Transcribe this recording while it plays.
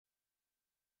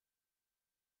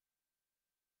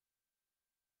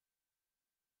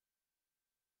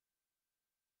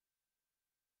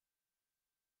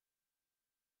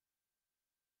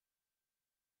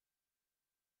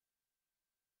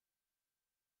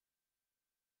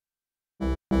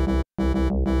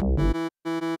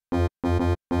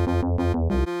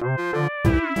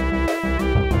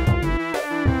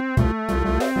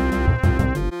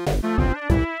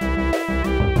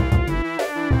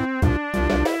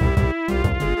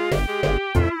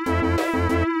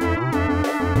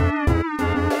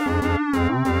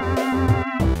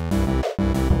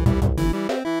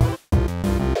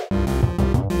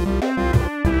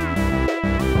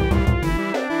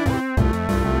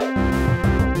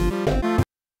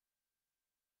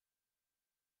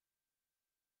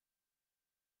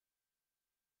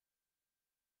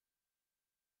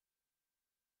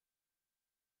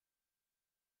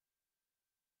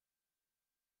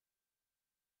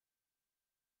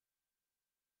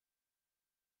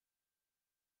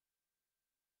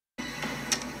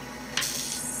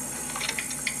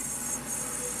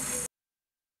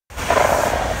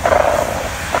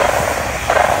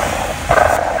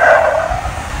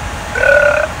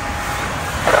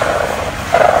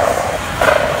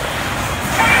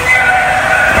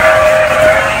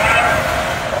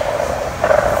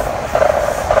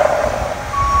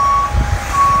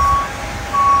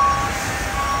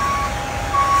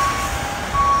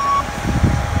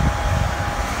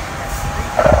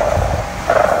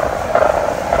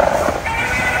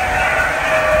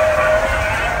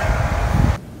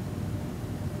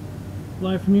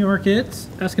from New York, it's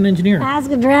Ask an Engineer. Ask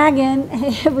a Dragon.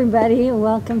 Hey, everybody.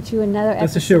 Welcome to another episode.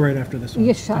 That's the show right after this one.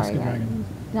 You're sorry. Ask a Dragon.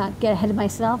 Not get ahead of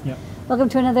myself. Yep. Welcome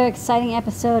to another exciting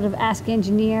episode of Ask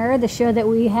Engineer, the show that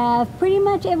we have pretty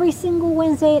much every single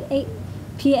Wednesday at 8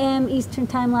 p.m. Eastern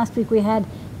Time. Last week we had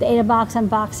the AdaBox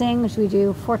unboxing, which we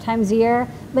do 4 times a year.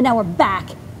 But now we're back,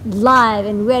 live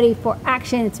and ready for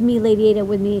action. It's me, Lady Ada.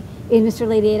 With me is Mr.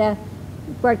 Lady Ada,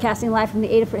 broadcasting live from the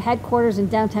Adafruit headquarters in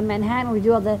downtown Manhattan. We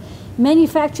do all the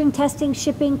manufacturing, testing,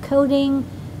 shipping, coding,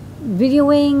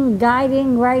 videoing,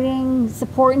 guiding, writing,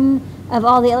 supporting of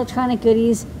all the electronic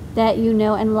goodies that you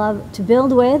know and love to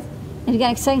build with. And you got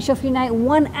an exciting show for you tonight.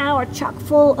 1 hour chock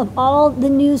full of all the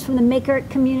news from the maker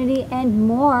community and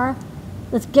more.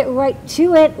 Let's get right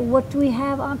to it. What do we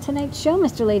have on tonight's show,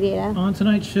 Mr. Lady Ada? On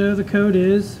tonight's show, the code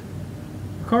is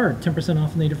card, 10%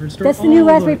 off in the Adafruit store. That's the new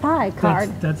Raspberry Pi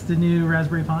card. That's the new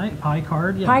Raspberry Pi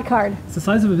card. Yeah. Pi card. It's the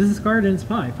size of a business card and it's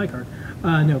Pi card.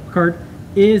 No, card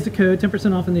is the code,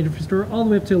 10% off in the Adafruit store all the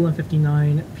way up to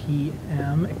 11:59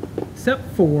 p.m. except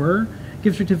for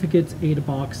gift certificates,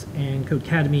 AdaBox, and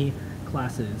Codecademy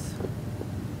classes.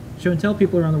 Show and tell,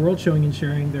 people around the world showing and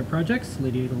sharing their projects.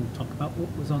 Lady Ada will talk about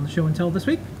what was on the show and tell this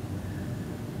week.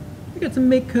 We got some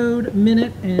Make Code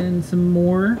Minute and some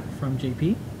more from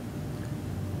JP.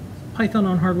 Python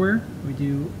on hardware, we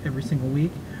do every single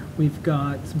week. We've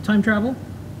got some time travel,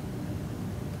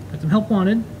 got some help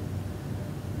wanted,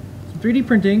 some 3D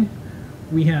printing.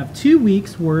 We have 2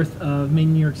 weeks worth of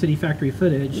main New York City factory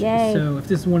footage. Yay. So if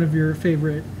this is one of your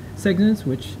favorite segments,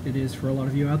 which it is for a lot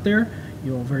of you out there,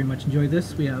 you'll very much enjoy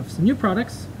this. We have some new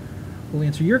products. We'll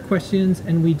answer your questions,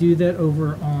 and we do that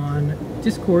over on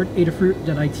Discord,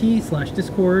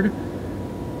 adafruit.it/Discord.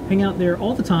 Hang out there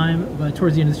all the time, but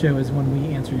towards the end of the show is when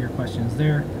we answer your questions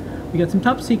there. We got some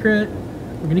top secret.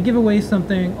 We're going to give away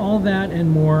something, all that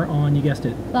and more on, you guessed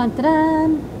it, Dun, dun,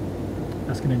 dun.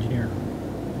 Ask an Engineer.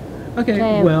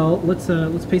 Okay, well, let's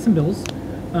pay some bills.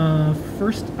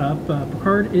 First up,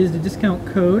 Picard is the discount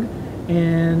code,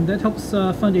 and that helps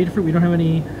fund Adafruit. We don't have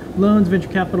any loans, venture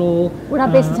capital. We're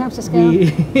not based in San Francisco.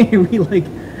 We like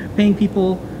paying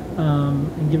people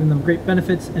and giving them great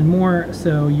benefits and more,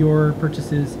 so your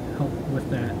purchases help with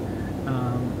that.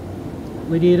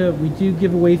 Lady Ada, we do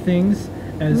give away things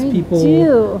as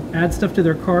people add stuff to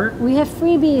their cart. We have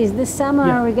freebies this summer.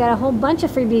 Yeah. We got a whole bunch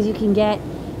of freebies you can get.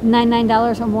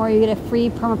 $99 or more, you get a free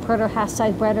permaproto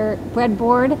half-size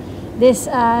breadboard. This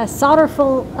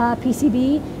solderful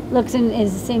PCB looks and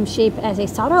is the same shape as a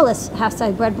solderless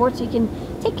half-size breadboard, so you can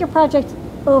take your project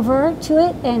over to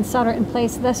it and solder it in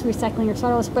place, thus recycling your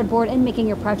solderless breadboard and making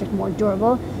your project more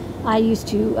durable. I used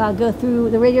to go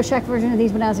through the Radio Shack version of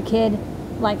these when I was a kid,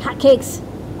 like hotcakes.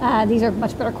 These are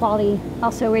much better quality.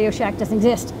 Also, Radio Shack doesn't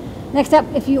exist. Next up,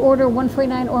 if you order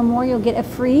 $149 or more, you'll get a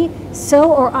free sew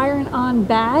or iron on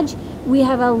badge. We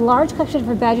have a large collection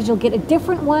for badges. You'll get a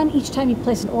different one each time you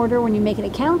place an order when you make an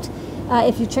account.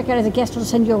 If you check out as a guest, we'll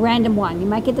send you a random one. You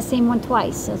might get the same one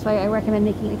twice. That's why I recommend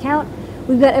making an account.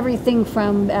 We've got everything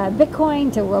from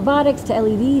Bitcoin to robotics to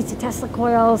LEDs to Tesla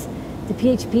coils to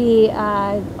PHP,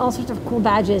 all sorts of cool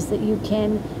badges that you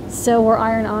can sew or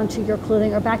iron onto your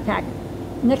clothing or backpack.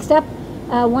 Next up,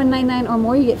 $199 or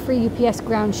more, you get free UPS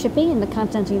ground shipping in the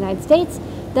continental United States.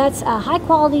 That's high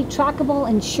quality, trackable,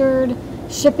 insured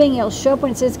shipping. It'll show up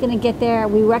when it says it's going to get there.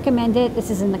 We recommend it. This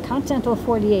is in the continental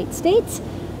 48 states.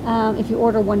 If you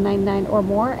order $199 or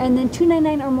more, and then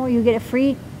 $299 or more, you get a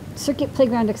free Circuit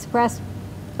Playground Express,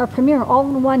 our premier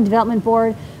all-in-one development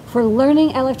board for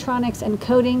learning electronics and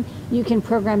coding. You can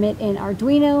program it in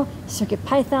Arduino,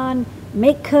 CircuitPython,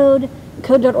 MakeCode,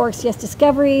 Code.org CS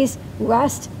Discoveries,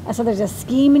 Rust. So there's a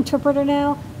scheme interpreter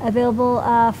now available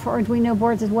for Arduino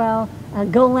boards as well.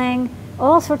 Golang,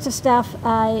 all sorts of stuff.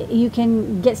 You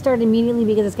can get started immediately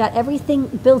because it's got everything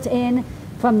built in,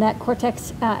 from that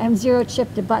Cortex M0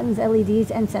 chip to buttons, LEDs,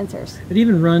 and sensors. It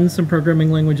even runs some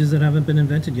programming languages that haven't been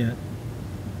invented yet.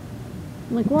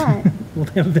 Like what? Well,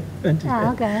 they haven't been invented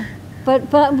yet. Okay. But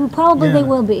probably they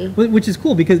will be. Which is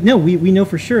cool because, no, we know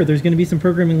for sure there's going to be some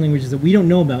programming languages that we don't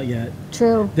know about yet.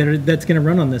 True. That's going to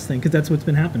run on this thing because that's what's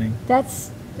been happening.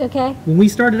 That's okay. When we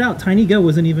started out, TinyGo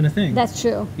wasn't even a thing. That's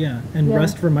true. Yeah, and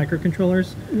Rust for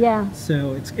microcontrollers. Yeah.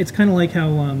 So it's kind of like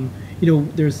how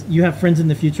you have friends in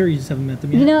the future, you just haven't met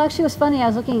them yet. Actually, it was funny. I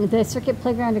was looking. The Circuit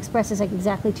Playground Express is like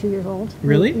exactly 2 years old.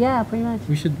 Really? Yeah, pretty much.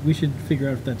 We should figure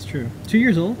out if that's true. 2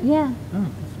 years old? Yeah. Oh,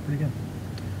 that's pretty good.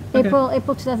 April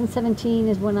 2017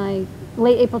 is when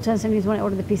late April 2017 is when I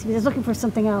ordered the PCB. I was looking for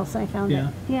something else and I found it.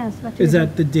 Yeah, it's about 2 Is years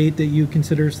that the date that you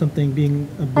consider something being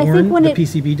born, I think when the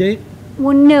PCB date?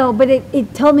 Well, no, but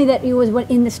it told me that it was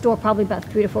in the store probably about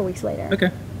 3 to 4 weeks later.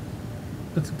 Okay.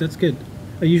 That's good.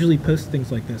 I usually post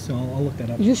things like this, so I'll look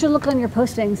that up. You should look on your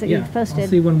postings that you've posted. I'll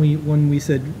see when we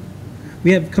said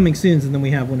we have coming soons, and then we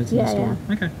have when it's in the store.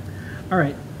 Yeah. Okay. All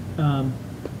right.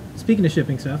 Speaking of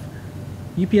shipping stuff,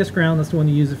 UPS Ground, that's the one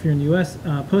you use if you're in the U.S.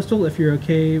 Postal, if you're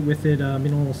okay with it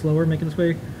being a little slower, making its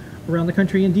way around the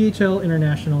country. And DHL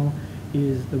International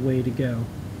is the way to go.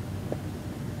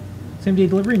 Same day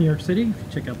delivery in New York City. If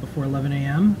you check out before 11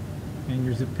 a.m. and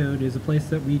your zip code is a place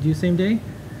that we do same day,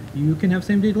 you can have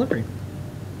same day delivery.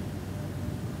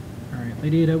 All right,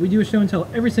 Lady Ada, we do a show and tell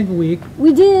every single week.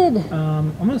 We did. It's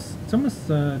almost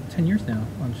 10 years now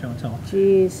on show and tell.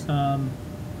 Jeez.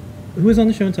 Who was on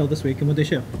the show and tell this week, and what they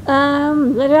show?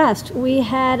 Let asked. We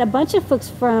had a bunch of folks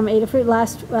from Adafruit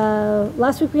last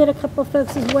week. We had a couple of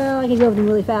folks as well. I can go over them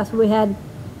really fast. But we had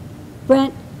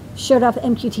Brent showed off the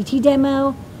MQTT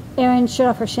demo. Erin showed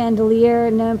off her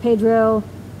chandelier. Noah and Pedro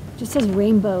just says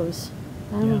rainbows.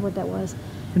 I don't know what that was.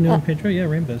 For Noah and Pedro, yeah,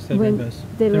 rainbows. Said rainbows.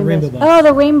 The rainbow box. Oh,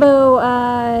 the rainbow.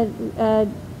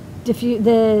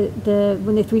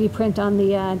 When they 3D print on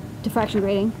the diffraction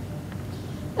grating.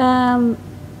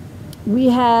 We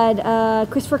had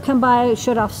Christopher come by,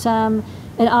 showed off an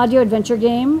audio adventure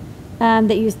game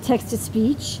that used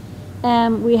text-to-speech.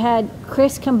 We had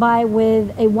Chris come by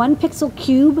with a 1-pixel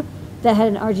cube that had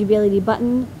an RGB LED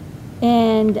button,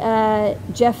 and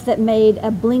Jeff that made a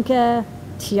Blinka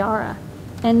tiara.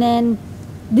 And then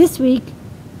this week,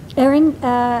 Erin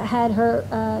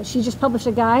had she just published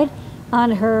a guide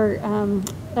on her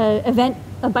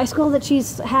a bicycle that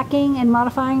she's hacking and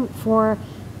modifying for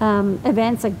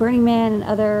events like Burning Man and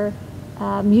other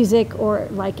music or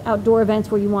like outdoor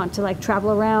events where you want to like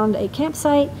travel around a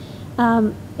campsite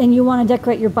and you want to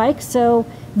decorate your bike. So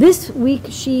this week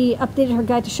she updated her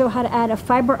guide to show how to add a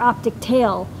fiber optic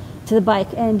tail to the bike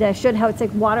and showed how it's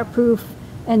like waterproof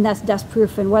and that's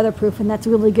dustproof and weatherproof, and that's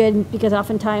really good because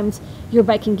oftentimes your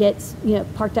bike can get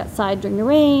parked outside during the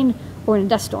rain or in a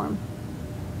dust storm.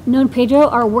 Noah and Pedro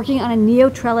are working on a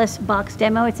Neo Trellis box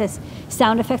demo. It's a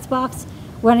sound effects box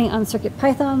running on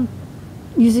CircuitPython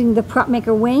using the prop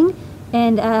maker wing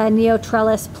and Neo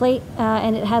Trellis plate,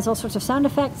 and it has all sorts of sound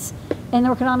effects, and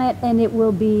they're working on it, and it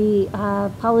will be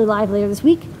probably live later this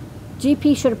week.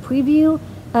 GP showed a preview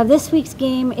of this week's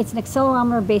game. It's an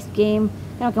accelerometer based game,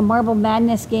 kind of like a Marble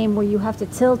Madness game where you have to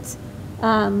tilt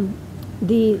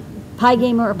the Pi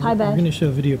Gamer or Pi Badge. We're going to show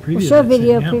a video preview. We'll show a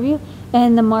video preview,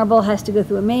 and the marble has to go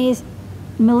through a maze.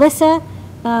 Melissa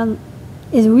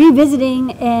is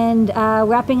revisiting and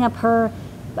wrapping up her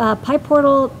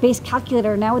PyPortal based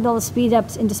calculator. Now with all the speed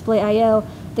ups in Display I/O,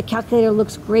 the calculator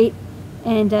looks great,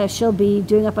 and she'll be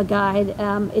doing up a guide.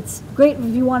 It's great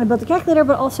if you want to build a calculator,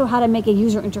 but also how to make a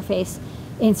user interface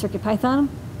in CircuitPython.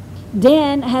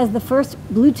 Dan has the first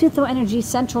Bluetooth Low Energy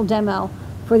Central demo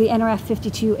for the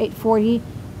NRF52840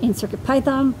 in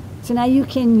CircuitPython. So now you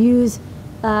can use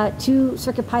two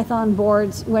CircuitPython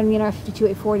boards running the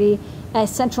NRF52840 as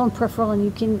central and peripheral, and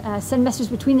you can send messages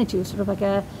between the two, sort of like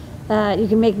you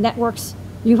can make networks.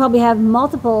 You probably have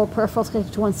multiple peripherals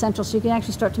connected to one central, so you can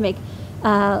actually start to make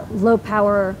low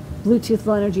power Bluetooth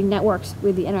low energy networks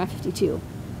with the NRF52.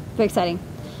 Very exciting.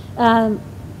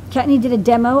 Kattni did a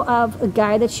demo of a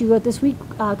guide that she wrote this week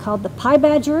called the Pi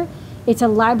Badger. It's a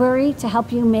library to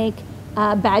help you make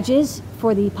badges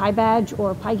for the Pi Badge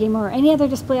or Pi Gamer or any other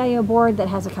Display I/O board that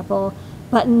has a couple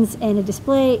buttons and a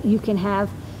display. You can have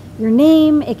your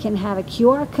name, it can have a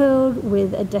QR code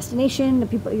with a destination, the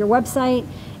people at your website,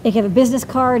 it can have a business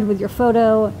card with your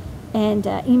photo and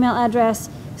email address.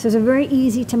 So it's a very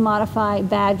easy to modify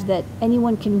badge that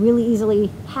anyone can really easily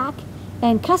hack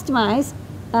and customize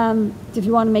if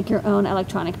you want to make your own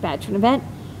electronic badge for an event.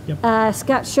 Yep.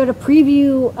 Scott showed a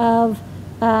preview of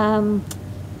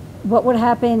what would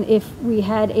happen if we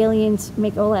had aliens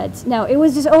make OLEDs. Now, it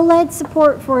was just OLED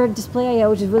support for Display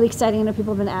I/O, which is really exciting. I know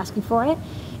people have been asking for it.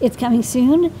 It's coming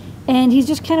soon, and he's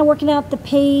just kind of working out the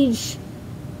page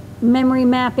memory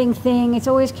mapping thing. It's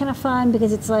always kind of fun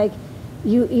because it's like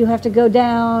you have to go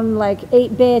down like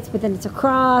 8 bits, but then it's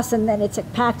across, and then it's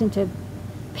like packed into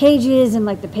pages, and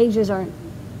like the pages aren't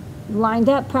lined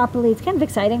up properly. It's kind of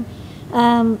exciting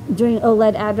doing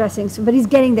OLED addressing. So, but he's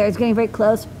getting there. It's getting very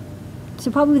close. So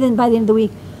probably then by the end of the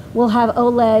week, we'll have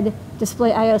OLED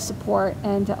Display I/O support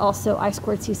and also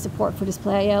I2C support for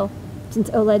Display I/O,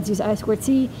 since OLEDs use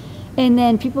I2C. And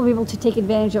then people will be able to take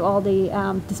advantage of all the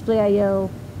Display I/O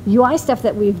UI stuff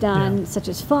that we've done, such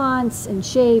as fonts and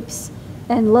shapes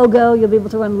and logo. You'll be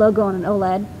able to run logo on an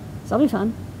OLED. So that'll be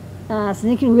fun. So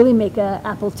then you can really make a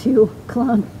Apple II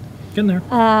clone. Get in there.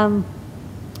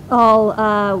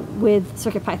 All with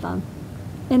CircuitPython.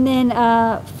 And then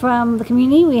from the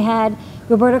community, we had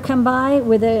Roberto come by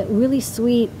with a really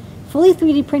sweet fully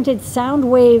 3D printed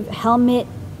Soundwave helmet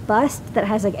bust that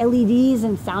has like LEDs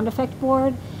and sound effect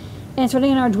board. And it's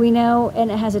running an Arduino, and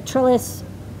it has a trellis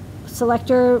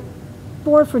selector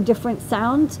board for different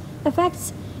sound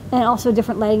effects and also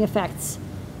different lighting effects.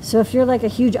 So if you're like a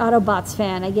huge Autobots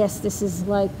fan, I guess this is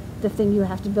like the thing you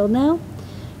have to build now.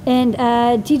 And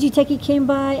TG Techie came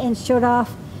by and showed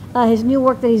off his new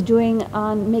work that he's doing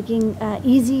on making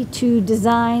easy to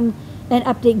design and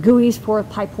update GUIs for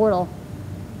PyPortal.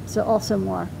 So also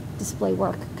more display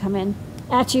work coming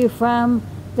at you from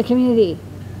the community.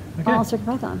 Okay. All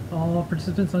CircuitPython. All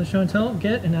participants on the show and tell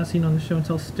get an As Seen on the Show and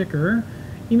Tell sticker.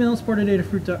 Email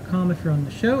support@adafruit.com if you're on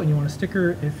the show and you want a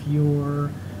sticker. If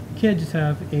your kid just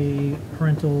have a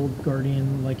parental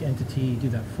guardian like entity do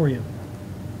that for you.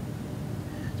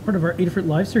 It's part of our Adafruit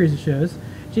Live series of shows.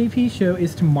 JP's show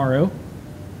is tomorrow.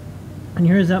 And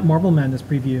here's that Marble Madness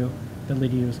preview that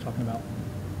Lady was talking about.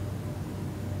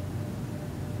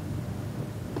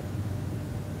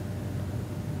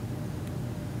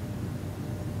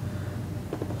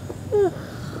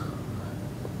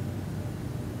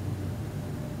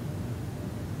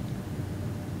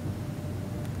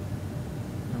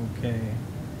 Okay,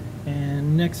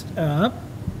 and next up,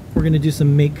 we're going to do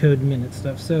some Make Code Minute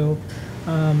stuff. So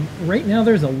right now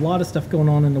there's a lot of stuff going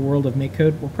on in the world of Make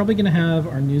Code. We're probably going to have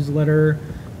our newsletter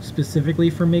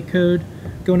specifically for Make Code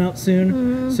going out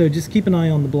soon. So just keep an eye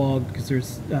on the blog because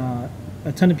there's a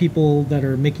ton of people that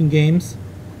are making games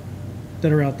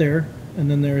that are out there. And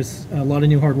then there's a lot of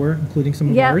new hardware, including some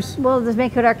of ours. Well, there's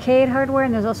Make Code Arcade hardware,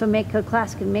 and there's also Make Code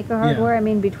Classic and Maker hardware. I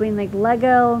mean, between like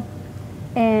Lego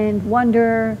and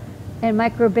Wonder and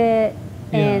Microbit,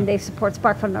 and they support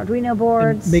SparkFun and Arduino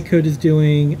boards. And Make Code is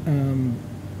doing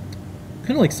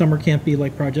kind of like summer campy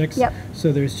like projects.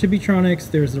 So there's Chibitronics,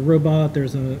 there's a robot,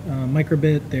 there's a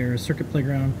Microbit, there's Circuit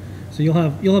Playground. So you'll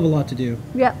have a lot to do.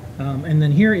 And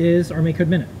then here is our Make Code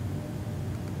Minute.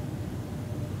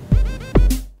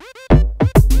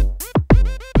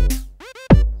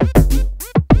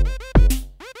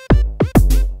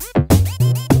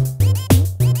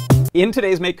 In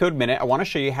today's Make Code Minute, I want to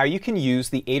show you how you can use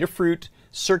the Adafruit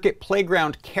Circuit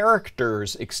Playground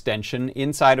Characters extension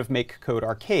inside of Make Code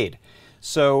Arcade.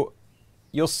 So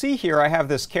you'll see here I have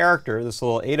this character, this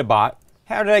little Adabot.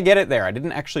 How did I get it there? I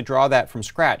didn't actually draw that from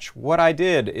scratch. What I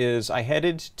did is I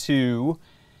headed to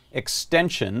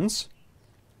Extensions,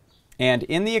 and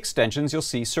in the extensions you'll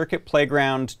see Circuit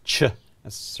Playground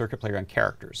that's Circuit Playground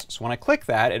Characters. So when I click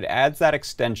that, it adds that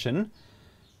extension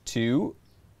to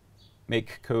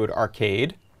Make Code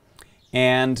Arcade.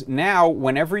 And now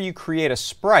whenever you create a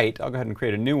sprite, I'll go ahead and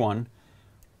create a new one.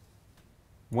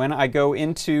 When I go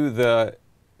into the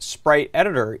sprite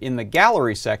editor in the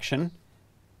gallery section,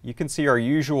 you can see our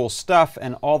usual stuff,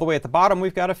 and all the way at the bottom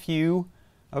we've got a few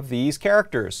of these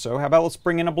characters. So how about let's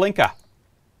bring in a Blinka.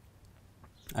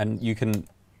 And you can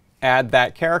add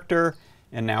that character,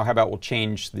 and now how about we'll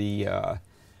change the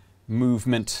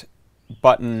movement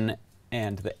button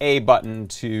and the A button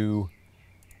to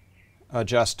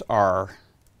adjust our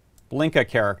Blinka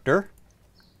character.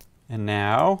 And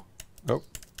now, oh,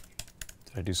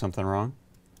 did I do something wrong?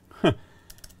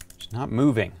 She's not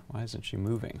moving. Why isn't she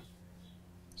moving?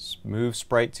 Move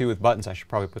sprite 2 with buttons. I should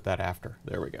probably put that after.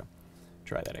 There we go.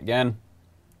 Try that again.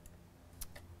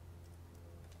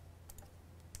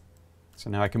 So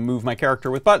now I can move my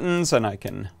character with buttons, and I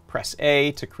can press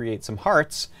A to create some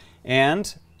hearts.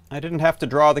 And I didn't have to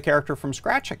draw the character from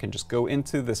scratch. I can just go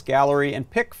into this gallery and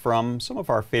pick from some of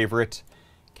our favorite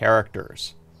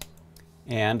characters.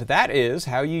 And that is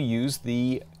how you use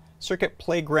the Circuit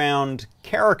Playground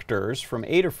characters from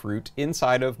Adafruit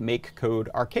inside of Make Code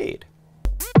Arcade.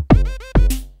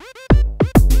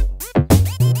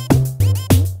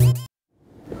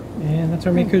 And that's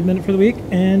our Make Code Minute for the week.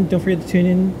 And don't forget to tune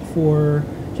in for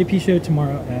JP Show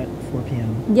tomorrow at 4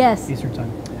 p.m. Eastern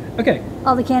Time. Okay.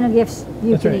 All the candle gifts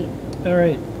you can eat. All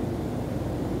right.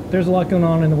 There's a lot going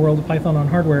on in the world of Python on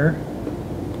hardware.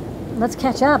 Let's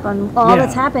catch up on all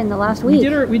that's happened the last week.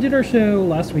 We did our show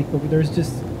last week, but there's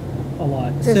just a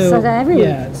lot. There's every week.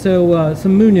 Yeah. So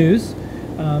some Moo news.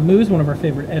 Moo is one of our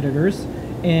favorite editors,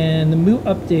 and the Moo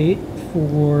update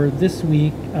for this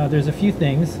week. There's a few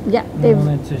things. Yeah. I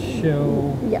wanted to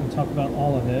show and talk about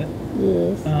all of it.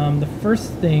 Yes. The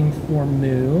first thing for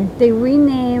Moo. They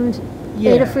renamed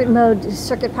Adafruit mode to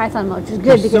CircuitPython mode, which is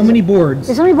good because so many boards.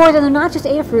 There's so many boards, and they're not just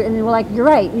Adafruit. And we're like, you're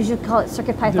right. You should call it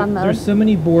CircuitPython mode. There's so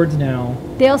many boards now.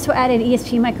 They also added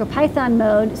ESP MicroPython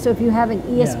mode. So if you have an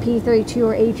ESP32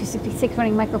 or 8266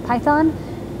 running MicroPython,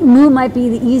 Moo might be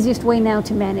the easiest way now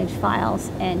to manage files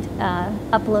and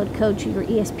upload code to your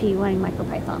ESP running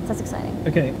MicroPython. That's exciting.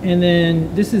 Okay, and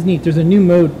then this is neat. There's a new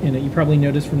mode in it. You probably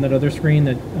noticed from that other screen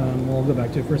that we'll go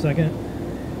back to it for a second.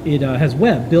 It has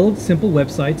web. Build simple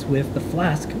websites with the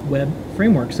Flask web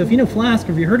framework. So if you know Flask,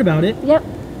 or if you heard about it, Yep.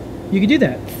 you could do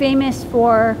that. Famous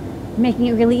for making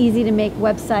it really easy to make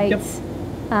websites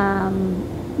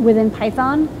within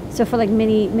Python. So for like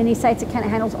mini sites, it kind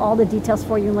of handles all the details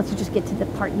for you and lets you just get to the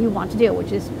part you want to do,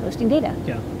 which is hosting data.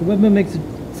 Yeah, the web mode makes it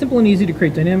simple and easy to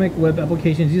create dynamic web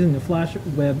applications using the Flash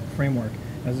web framework.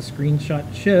 As the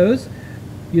screenshot shows,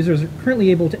 users are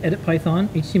currently able to edit Python,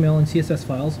 HTML, and CSS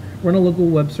files, run a local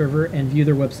web server, and view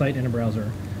their website in a browser.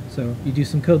 So you do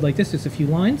some code like this, just a few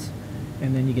lines,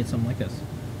 and then you get something like this.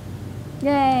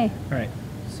 Yay! All right,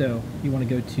 so you want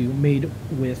to go to made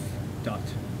with dot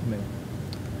mo.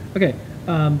 Okay,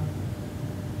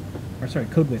 or sorry,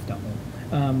 code with dot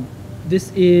mo.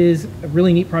 This is a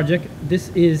really neat project. This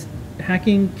is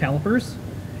hacking calipers,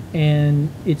 and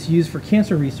it's used for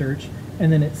cancer research,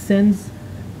 and then it sends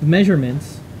the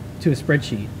measurements to a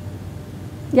spreadsheet.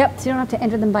 Yep, so you don't have to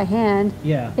enter them by hand.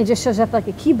 Yeah. It just shows up like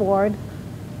a keyboard,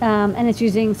 and it's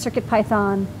using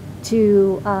CircuitPython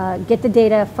to get the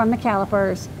data from the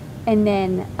calipers and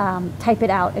then type it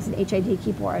out as an HID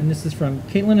keyboard. And this is from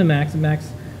Caitlin and Max.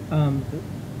 Max,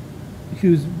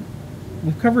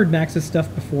 we've covered Max's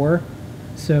stuff before.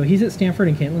 So he's at Stanford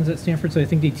and Caitlin's at Stanford, so I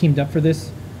think they teamed up for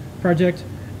this project,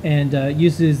 and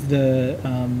uses the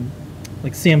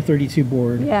like SAM32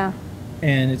 board. Yeah.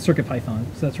 And it's CircuitPython,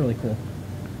 so that's really cool.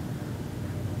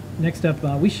 Next up,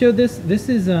 we showed this. This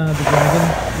is the Dragon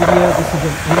video. This is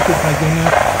a Adafruit Pygama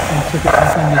and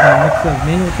CircuitPython using a mix of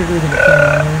manual triggers and a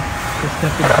runner for step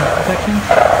protection.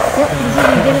 Yep, this is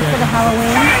we did it for the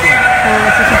Halloween.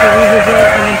 So people revisit it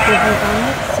and improvement on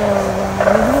it. So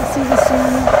maybe we'll see this soon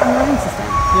in the learning system.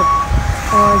 Yep.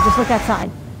 Or just look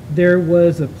outside. There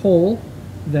was a poll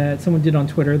that someone did on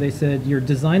Twitter. They said, you're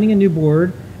designing a new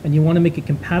board and you want to make it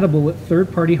compatible with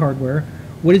third-party hardware.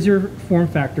 What is your form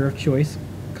factor of choice?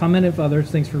 Comment if others.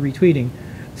 Thanks for retweeting.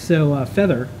 So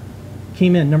Feather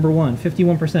came in number one,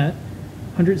 51%,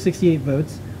 168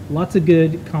 votes. Lots of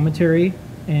good commentary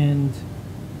and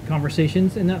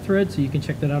conversations in that thread, so you can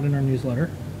check that out in our newsletter.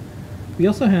 We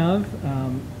also have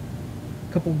a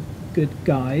couple good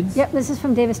guides. Yep, this is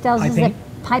from David Stells. This is PyPaint.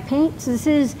 a PyPaint. So this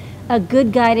is a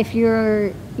good guide if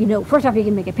you're, first off, you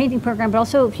can make a painting program, but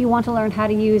also if you want to learn how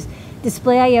to use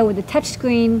Display I/O with a touch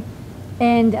screen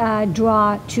and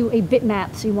draw to a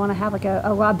bitmap. So you want to have like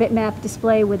a raw bitmap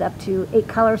display with up to 8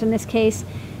 colors in this case,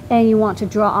 and you want to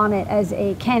draw on it as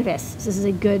a canvas. So this is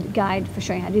a good guide for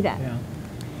showing how to do that. Yeah.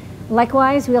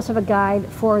 Likewise, we also have a guide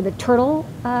for the turtle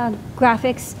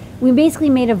graphics. We basically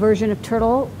made a version of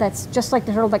Turtle that's just like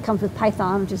the Turtle that comes with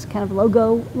Python, which is kind of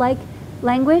logo-like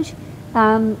language,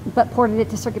 but ported it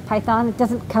to CircuitPython. It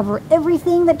doesn't cover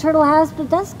everything that Turtle has, but it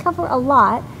does cover a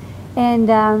lot. And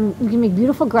you can make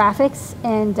beautiful graphics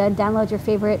and download your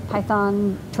favorite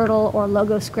Python, Turtle, or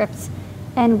logo scripts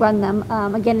and run them.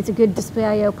 Again, it's a good Display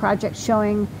I/O project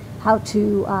showing how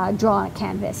to draw on a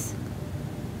canvas.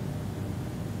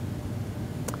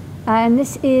 And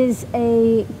this is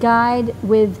a guide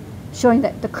with showing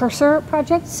the cursor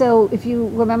project. So if you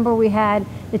remember, we had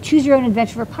the Choose Your Own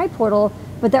Adventure for PyPortal,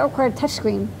 but that required a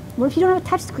touchscreen. What if you don't have a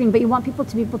touchscreen, but you want people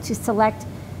to be able to select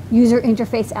user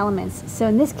interface elements? So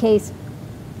in this case,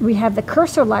 we have the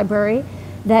cursor library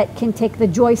that can take the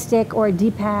joystick or a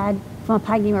D-pad from a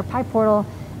Pygame or PyPortal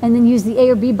and then use the A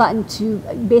or B button to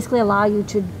basically allow you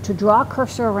to draw a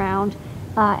cursor around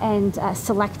and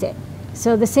select it.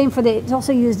 So the same for it's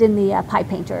also used in the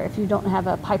PyPainter. If you don't have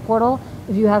a PyPortal,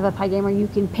 if you have a Pygamer, you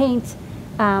can paint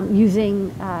using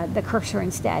the cursor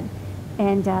instead.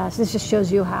 And so this just shows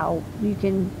you how you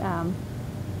can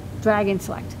drag and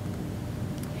select.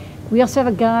 We also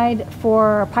have a guide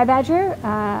for PyBadger,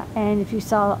 and if you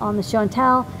saw on the show and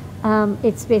tell,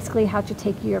 it's basically how to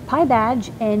take your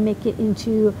PyBadge and make it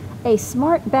into a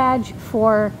smart badge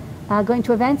for going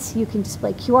to events. You can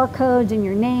display QR codes in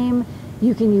your name.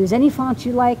 You can use any font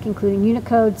you like, including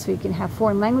Unicode, so you can have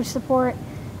foreign language support.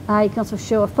 You can also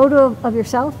show a photo of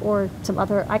yourself or some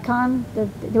other icon that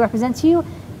represents you,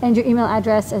 and your email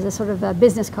address as a sort of a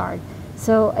business card.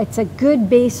 So it's a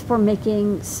good base for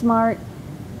making smart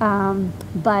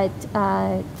but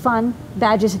fun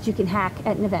badges that you can hack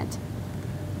at an event.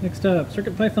 Next up,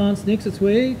 CircuitPython snakes its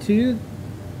way to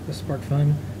the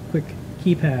SparkFun Quick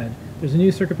Keypad. There's a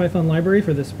new CircuitPython library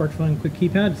for the SparkFun Quick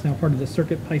Keypad. It's now part of the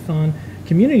CircuitPython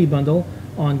community bundle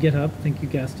on GitHub. Thank you,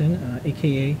 Gaston,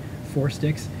 aka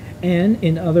 4Sticks. And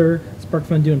in other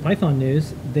SparkFun doing Python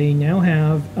news, they now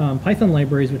have Python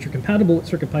libraries which are compatible with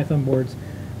CircuitPython boards,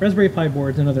 Raspberry Pi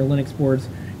boards, and other Linux boards.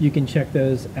 You can check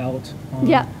those out on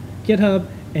GitHub.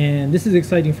 And this is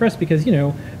exciting for us because, you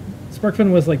know,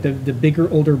 SparkFun was like the bigger,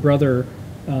 older brother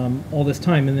all this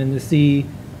time. And then to see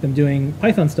them doing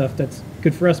Python stuff, that's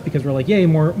good for us because we're like, yay,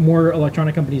 more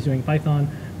electronic companies doing Python,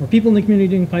 more people in the community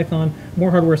doing Python,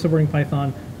 more hardware supporting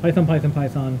Python, Python.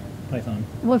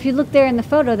 Well, if you look there in the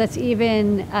photo, that's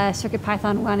even a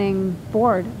CircuitPython running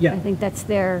board. Yeah. I think that's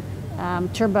their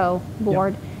turbo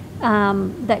board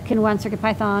that can run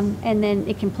CircuitPython, and then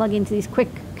it can plug into these quick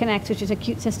connects, which is a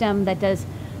Qt system that does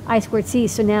I2C.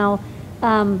 So now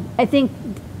I think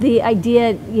the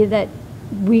idea that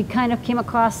we kind of came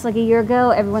across like a year ago,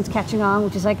 everyone's catching on,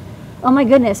 which is like, oh my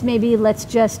goodness, maybe let's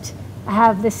just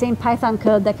have the same Python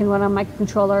code that can run on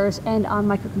microcontrollers and on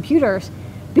microcomputers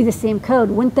be the same code.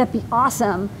 Wouldn't that be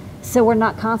awesome? So we're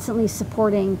not constantly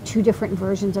supporting two different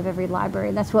versions of every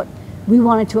library. That's what we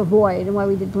wanted to avoid and why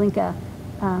we did Blinka.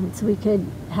 So we could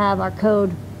have our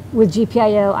code with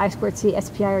GPIO, I2C,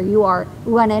 SPI, or UART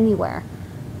run anywhere.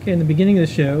 Okay, in the beginning of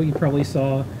the show, you probably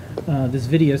saw this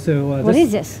video. So what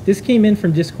is this? This came in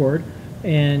from Discord,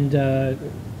 and a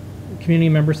community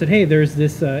member said, hey, there's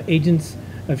this Agents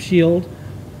of S.H.I.E.L.D.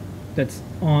 that's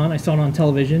on. I saw it on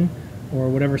television or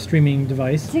whatever streaming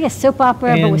device. It's like a soap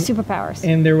opera, but with superpowers.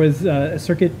 And there was a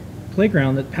Circuit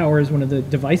Playground that powers one of the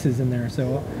devices in there.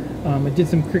 So I did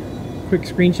some quick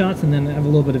screenshots and then I have a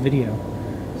little bit of video.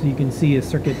 So you can see a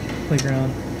Circuit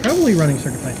Playground probably running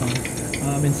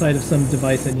CircuitPython inside of some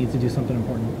device that needs to do something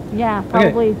important. Yeah,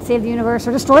 probably save the universe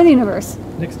or destroy the universe.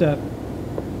 Next up,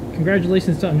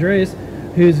 congratulations to Andreas,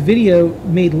 whose video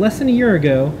made less than a year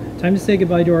ago, Time to Say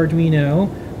Goodbye to Arduino,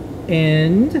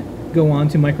 and go on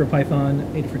to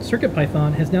MicroPython, Adafruit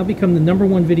CircuitPython, has now become the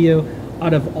 #1 video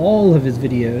out of all of his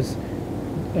videos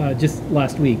just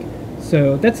last week.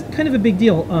 So that's kind of a big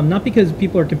deal, not because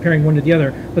people are comparing one to the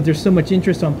other, but there's so much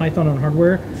interest on Python on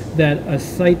hardware that a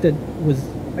site that was,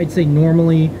 I'd say,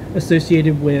 normally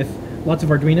associated with lots of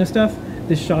Arduino stuff,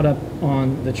 this shot up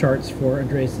on the charts for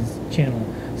Andreas' channel.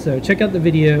 So check out the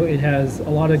video. It has a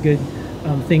lot of good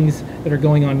things that are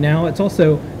going on now. It's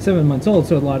also 7 months old,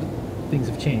 so a lot of things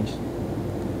have changed.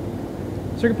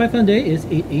 CircuitPython Day is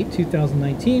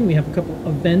 8/8/2019. We have a couple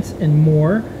events and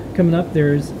more coming up.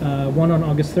 There's one on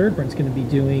August 3rd. Brent's going to be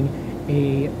doing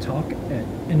a talk at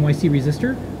NYC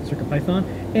Resistor, CircuitPython.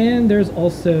 And there's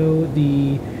also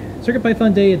the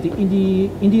CircuitPython Day at the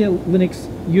India Linux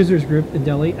Users Group in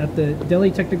Delhi at the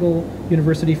Delhi Technical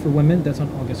University for Women. That's on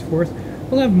August 4th.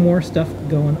 We'll have more stuff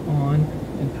going on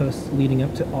and posts leading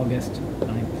up to August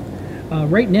 9th.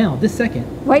 Right now, this second.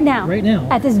 Right now.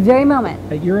 At this very moment.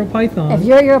 At EuroPython. If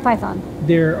you're at EuroPython.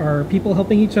 There are people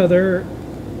helping each other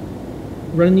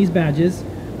running these badges.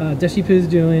 Deshipu's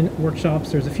doing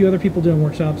workshops. There's a few other people doing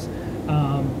workshops.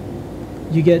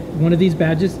 You get one of these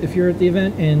badges if you're at the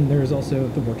event, and there's also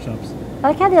the workshops. I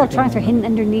like how the electronics are hidden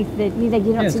underneath the, like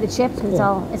you don't see the chips,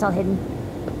 cool. it's all hidden.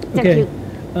 Okay.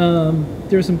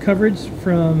 There's some coverage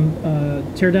from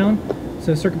Teardown.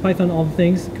 So CircuitPython All the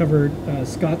Things covered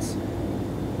Scott's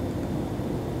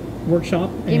workshop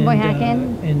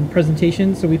and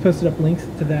presentation. So we posted up links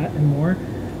to that and more.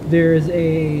 There's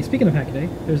speaking of Hackaday,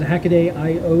 there's a Hackaday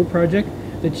IO project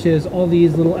that shows all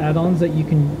these little add-ons that you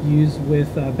can use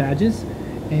with badges.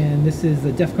 And this is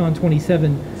the DEF CON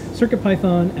 27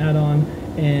 CircuitPython add-on,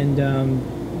 and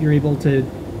you're able to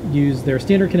use their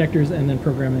standard connectors and then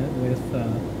program it with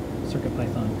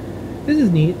CircuitPython. This is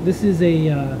neat. This is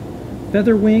a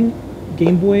Featherwing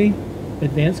Game Boy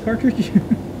Advance cartridge.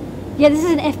 Yeah, this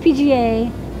is an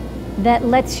FPGA that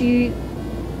lets you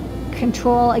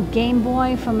control a Game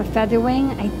Boy from a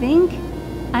Featherwing, I think.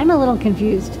 I'm a little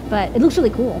confused, but it looks really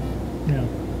cool. Yeah.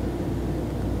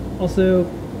 Also,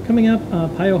 coming up,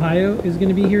 PyOhio is going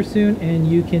to be here soon, and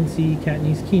you can see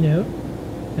Kattni's keynote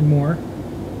and more.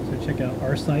 So check out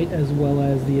our site as well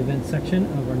as the events section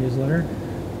of our newsletter.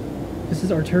 This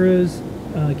is Arturo's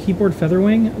keyboard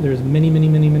Featherwing. There's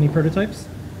many prototypes.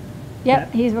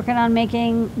 Yep, he's working on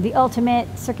making the ultimate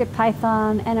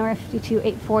CircuitPython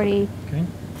NRF52840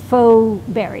 faux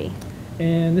berry.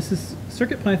 And this is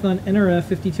CircuitPython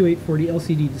NRF52840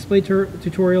 LCD display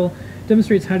tutorial.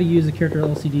 Demonstrates how to use a character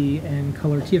LCD and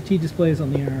color TFT displays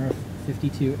on the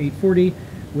NRF52840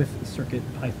 with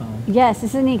CircuitPython. Yes,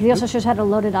 this is neat because he also shows how to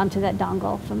load it onto that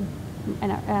dongle from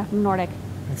Nordic.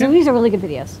 Okay. So these are really good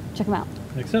videos. Check them out.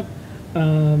 Next up,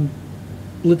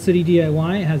 Blitz City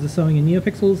DIY has the sewing in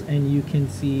NeoPixels, and you can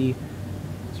see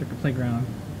Circuit Playground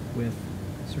with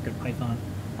CircuitPython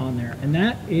on there. And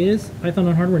that is Python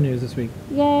on Hardware news this week.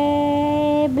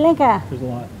 Yay, Blinka! There's a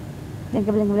lot.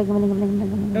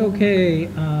 Okay,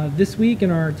 this week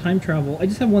in our time travel, I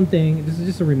just have one thing. This is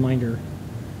just a reminder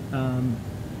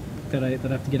that I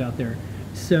have to get out there.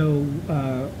 So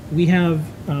we have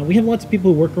lots of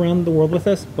people who work around the world with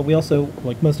us, but we also,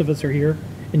 like most of us, are here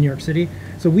in New York City.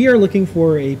 So we are looking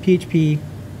for a PHP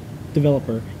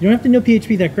developer. You don't have to know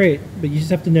PHP that great, but you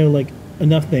just have to know like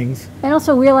enough things. And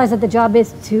also realize that the job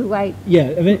is to write. Yeah,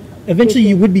 eventually PHP.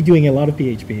 You would be doing a lot of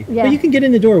PHP, Yeah. but you can get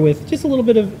in the door with just a little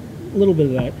bit of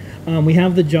that. We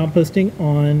have the job posting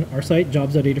on our site,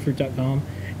 jobs.adafruit.com,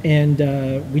 and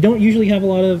we don't usually have a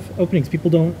lot of openings. People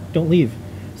don't leave,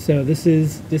 so this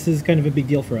is kind of a big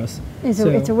deal for us. It's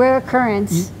a rare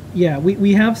occurrence. Yeah,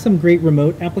 we have some great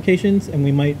remote applications, and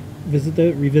we might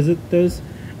revisit those.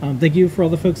 Thank you for all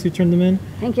the folks who turned them in.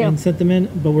 Thank you. And sent them in.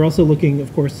 But we're also looking,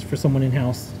 of course, for someone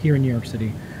in-house here in New York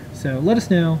City. So let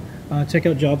us know. Check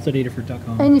out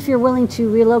jobs.adafruit.com. And if you're willing to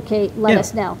relocate, let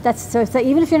us know. So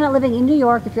even if you're not living in New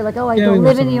York, if you're like, oh, I don't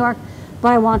live in New York,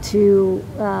 but I want to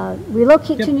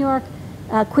relocate to New York,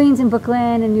 Queens and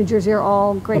Brooklyn and New Jersey are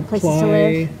all great places to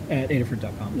live. At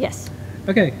adafruit.com. Yes.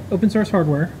 Okay, open source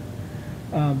hardware.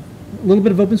 A little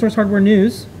bit of open source hardware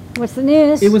news. What's the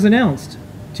news? It was announced.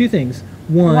 Two things.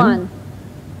 One,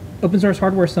 Open Source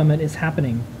Hardware Summit is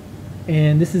happening,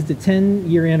 and this is the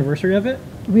 10-year anniversary of it.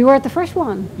 We were at the first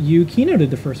one. You keynoted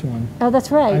the first one. Oh, that's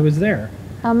right. I was there.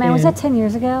 Oh, man, was that 10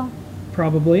 years ago?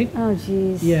 Probably. Oh,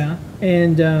 jeez. Yeah,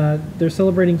 and they're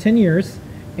celebrating 10 years,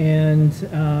 and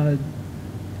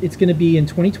it's going to be in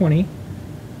 2020,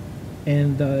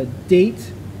 and the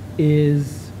date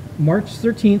is March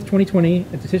 13th, 2020,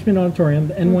 at the Tishman Auditorium,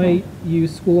 the NYU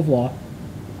School of Law,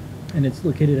 and it's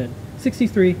located at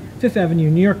 63 Fifth Avenue,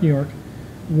 New York,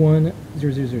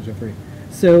 10003.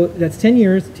 So that's 10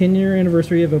 years, 10-year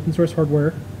anniversary of open source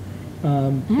hardware.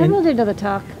 And we'll do another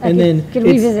talk. And then could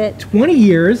revisit. 20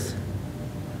 years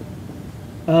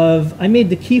of, I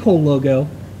made the keyhole logo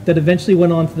that eventually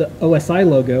went on to the OSI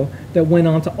logo that went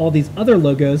on to all these other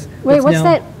logos. Wait,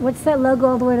 what's that logo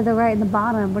all the way to the right in the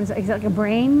bottom? What is it? Is it like a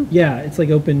brain? Yeah, it's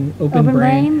like open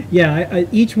brain. Yeah,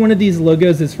 each one of these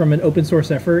logos is from an open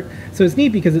source effort. So it's neat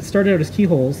because it started out as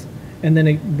keyholes, and then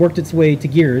it worked its way to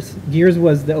Gears. Gears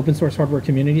was the open source hardware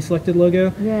community selected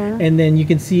logo. Yeah. And then you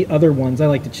can see other ones. I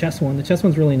like the chess one. The chess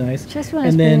one's really nice. Chess one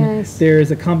is pretty nice. And then there's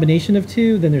a combination of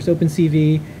two. Then there's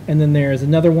OpenCV, and then there's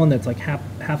another one that's like half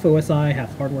OSI,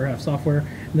 half hardware, half software.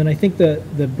 And then I think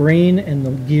the brain and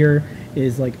the gear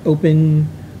is like open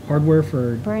hardware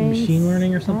for machine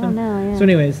learning or something. I don't know, yeah. So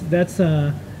anyways, that's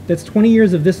 20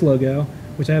 years of this logo,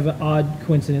 which I have an odd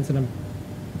coincidence that I'm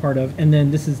part of. And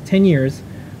then this is 10 years,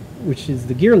 which is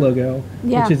the gear logo,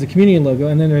 which is the community logo,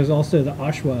 and then there's also the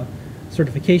OSHWA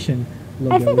certification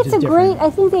logo. I think it's I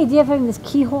think the idea of having this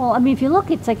keyhole, I mean, if you look,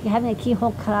 it's like having a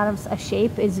keyhole cut out of a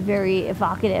shape is very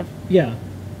evocative. Yeah.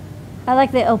 I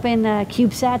like the open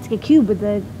CubeSat. It's like a cube with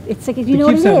it's like, you know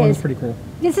what it is. The CubeSat one's pretty cool.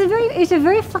 It's a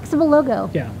very flexible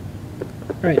logo. Yeah.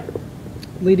 All right.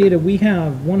 Lady Ada, we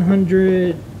have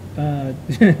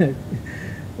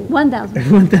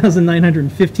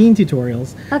 1,915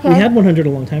 tutorials. Okay. We had 100 a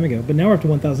long time ago, but now we're up to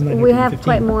 1,915. We have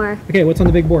quite more. Okay, what's on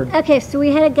the big board? Okay, so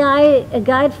we had a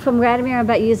guide from Radomir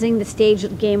about using the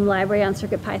stage game library on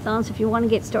CircuitPython. So if you want to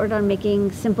get started on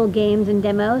making simple games and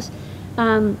demos,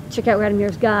 check out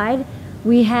Radomir's guide.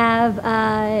 We have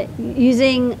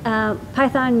using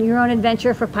Python Your Own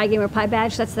Adventure for Pygame or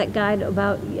PyBadge. That's that guide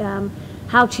about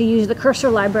how to use the cursor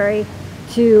library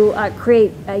to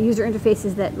create user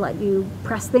interfaces that let you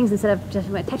press things instead of just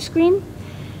a touch screen.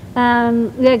 We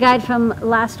had a guide from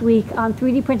last week on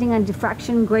 3D printing on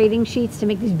diffraction grading sheets to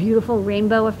make these beautiful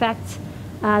rainbow effects.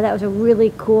 That was a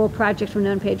really cool project from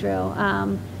Known Pedro.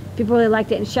 People really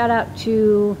liked it, and shout out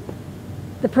to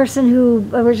the person who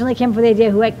originally came up with the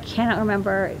idea, who I cannot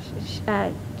remember,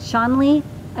 Sean Lee,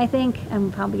 I think.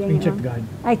 I'm probably getting it wrong. You checked the guide.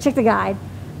 I checked the guide.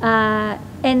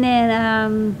 And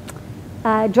then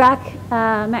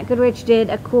Matt Goodrich did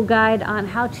a cool guide on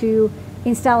how to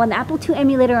install an Apple II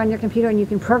emulator on your computer, and you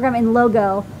can program in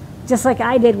Logo, just like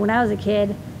I did when I was a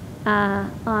kid,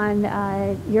 on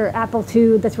your Apple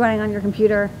II that's running on your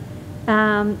computer.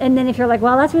 And then if you're like,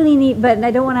 well, that's really neat, but I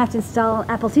don't want to have to install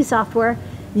Apple II software,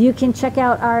 you can check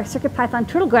out our CircuitPython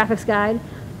Turtle Graphics Guide,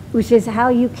 which is how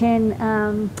you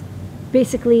can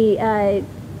basically,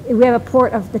 we have a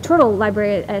port of the Turtle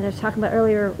library, as I was talking about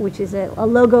earlier, which is a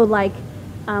logo-like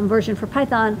version for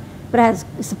Python, but it has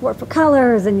support for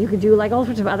colors, and you could do like all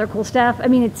sorts of other cool stuff. I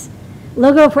mean, it's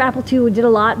Logo for Apple II did a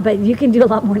lot, but you can do a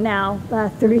lot more now,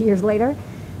 30 years later.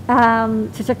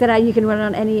 So check that out. You can run it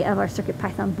on any of our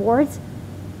CircuitPython boards.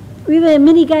 We have a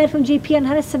mini guide from JP on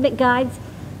how to submit guides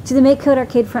to the MakeCode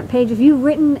Arcade front page. If you've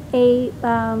written a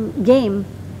game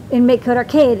in MakeCode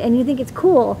Arcade and you think it's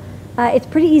cool, it's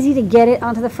pretty easy to get it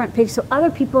onto the front page so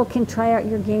other people can try out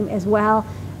your game as well.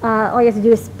 All you have to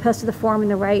do is post to the forum in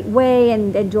the right way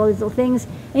and do all these little things.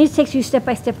 And it just takes you step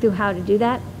by step through how to do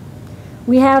that.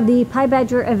 We have the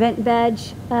PyBadger event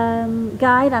badge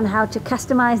guide on how to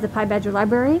customize the PyBadger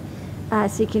library.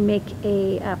 So you can make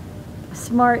a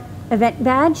smart event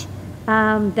badge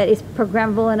that is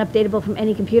programmable and updatable from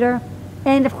any computer.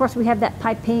 And of course we have that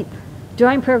PyPaint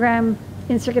drawing program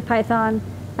in CircuitPython,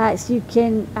 so you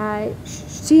can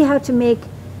see how to make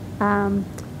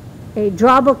a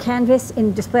drawable canvas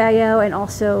in Display.io, and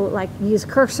also like use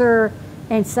cursor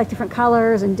and select different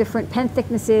colors and different pen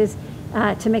thicknesses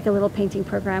to make a little painting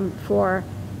program for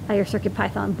your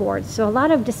CircuitPython board. So a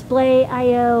lot of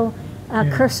Display.io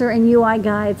cursor and UI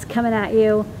guides coming at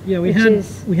you. Yeah, we had a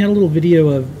little video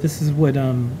of this is what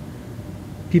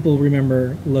people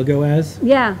remember Logo as.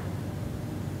 Yeah.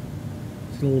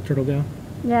 It's a little turtle go.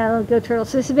 Yeah, a little Go turtle.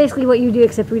 So this is basically what you do,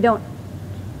 except we don't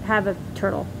have a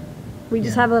turtle. We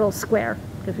just have a little square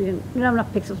because we don't have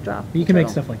enough pixels to draw. You can make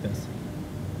stuff like this.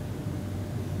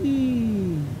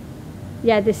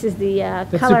 Yeah, this is the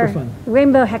color super fun.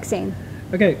 Rainbow hexane.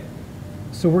 Okay,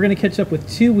 so we're going to catch up with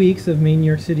 2 weeks of main New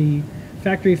York City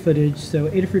factory footage. So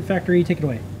Adafruit Factory, take it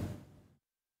away.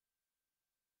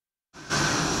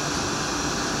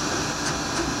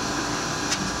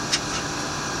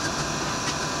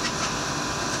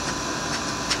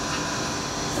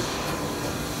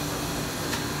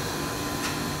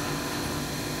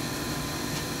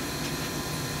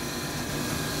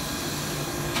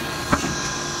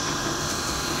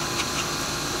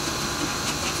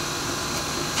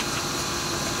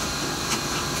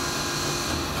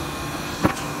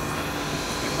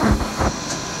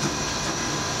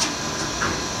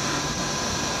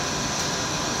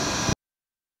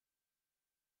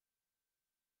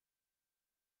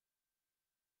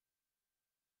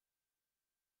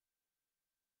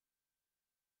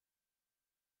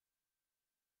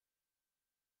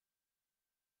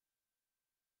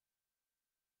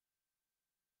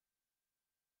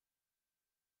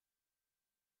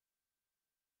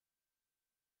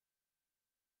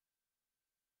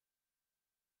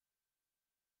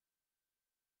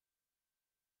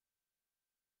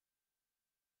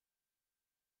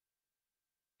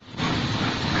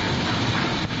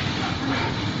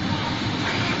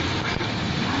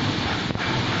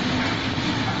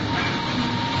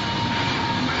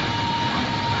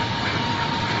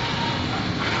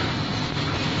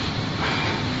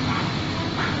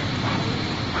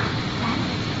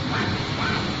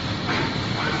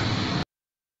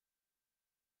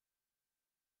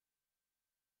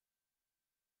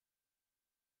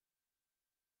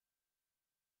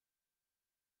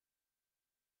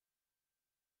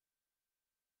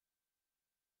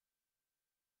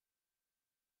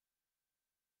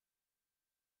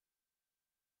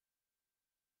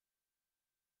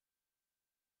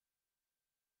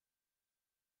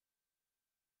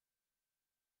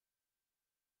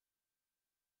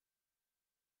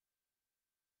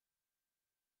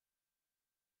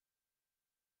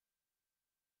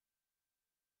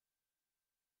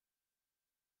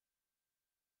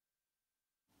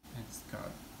 It's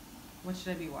called. What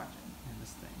should I be watching? And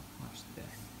this thing. Watch this.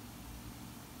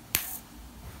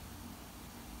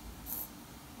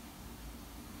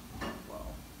 Whoa.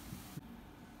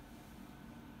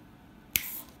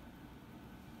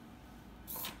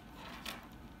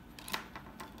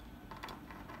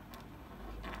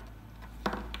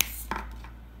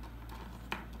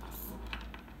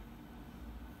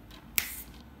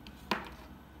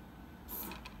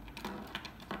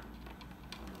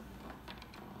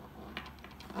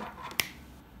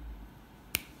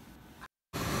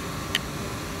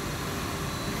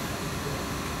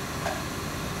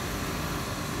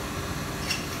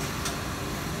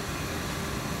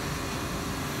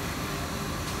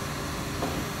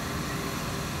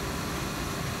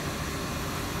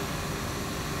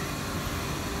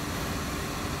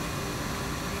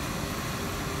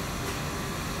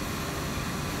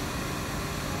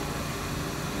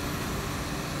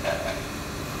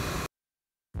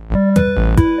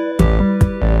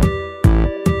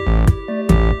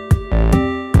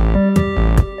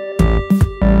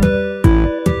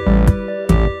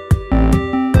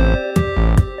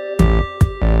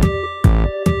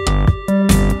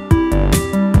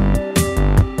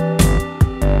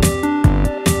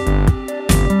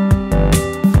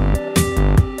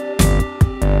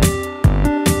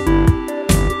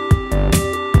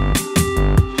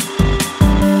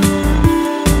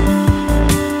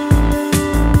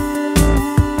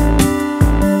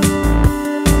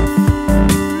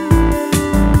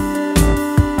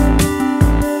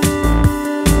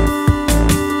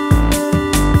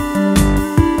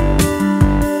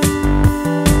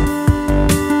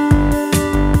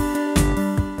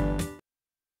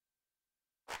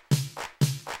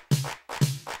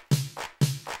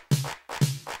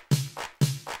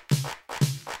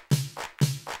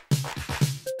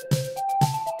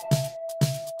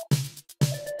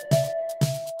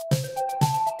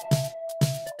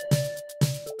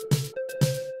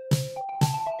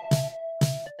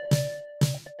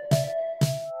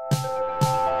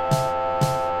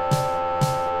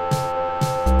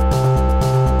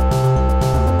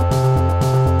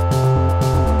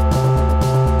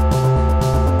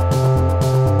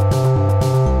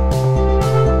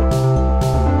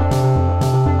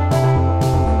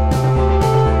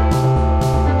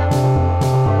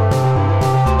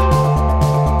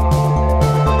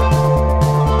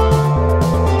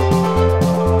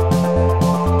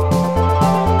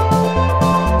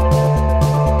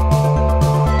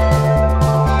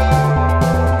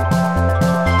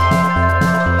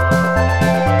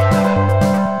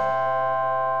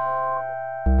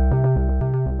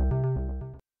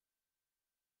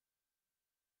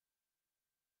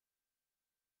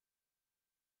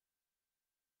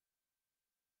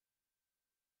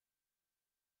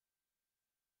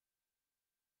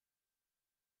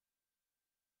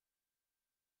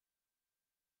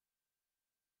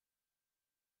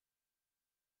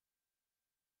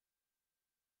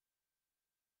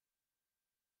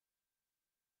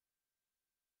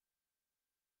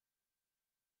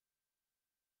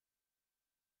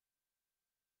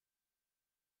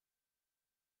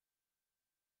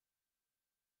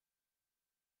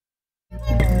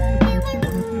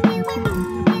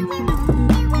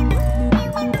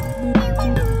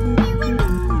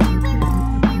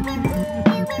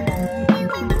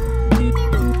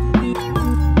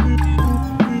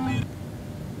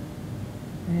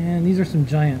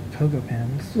 giant pogo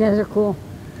pens. Yeah, those are cool.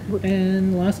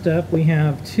 And last up, we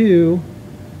have two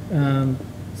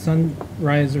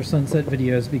sunrise or sunset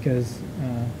videos because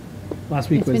last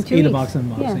week It's was been 2 Adabox weeks.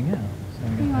 unboxing. Yeah.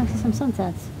 So You want to see some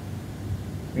sunsets?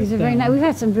 Got These are that very nice. one. We've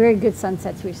had some very good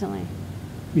sunsets recently.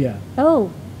 Yeah.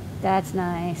 Oh, that's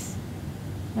nice.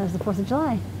 That was the 4th of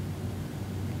July.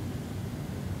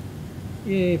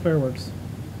 Yay, fireworks.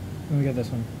 And we got this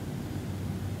one.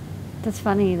 That's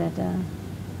funny that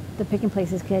the Picking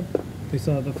Places kid, They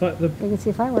saw the they can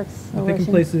see fireworks. Picking celebration.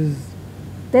 Places.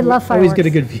 They love fireworks. Always get a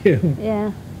good view.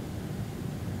 Yeah.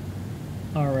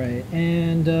 All right,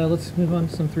 and let's move on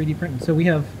to some 3D printing. So we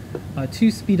have 2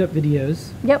 speed up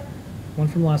videos, Yep. one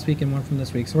from last week and one from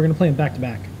this week. So we're going to play them back to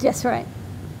back. Yes, right.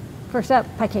 First up,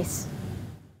 pie case.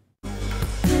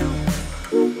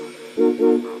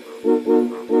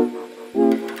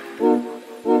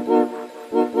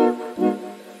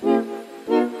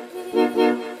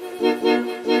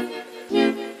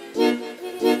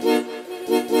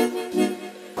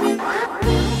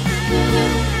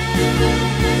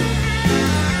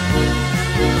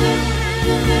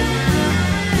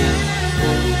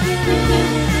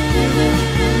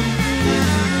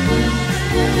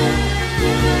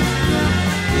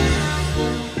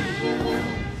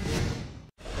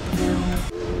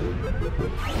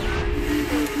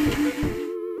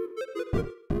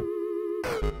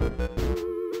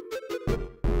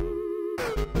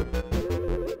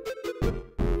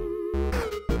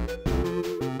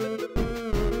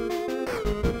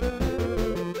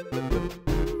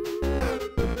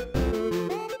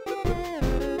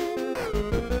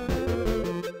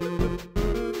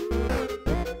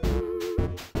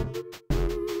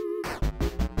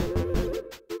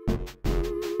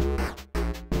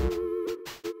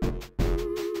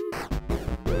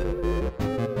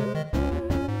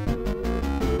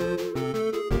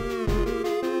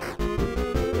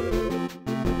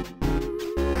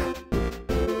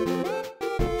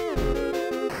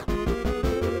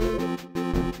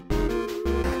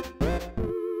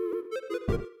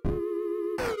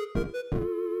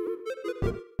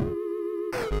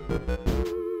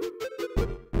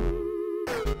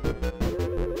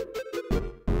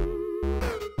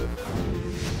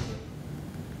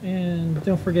 And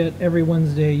don't forget, every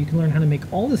Wednesday you can learn how to make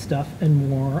all this stuff and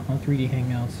more on 3D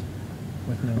Hangouts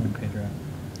with Noah and Pedro.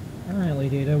 All right,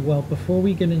 Lady Ada. Well, before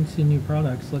we get into new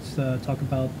products, let's talk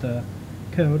about the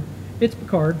code. It's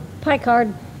Picard, Pie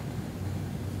card.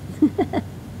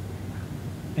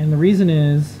 and the reason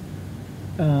is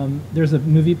there's a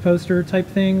movie poster type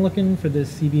thing looking for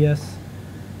this CBS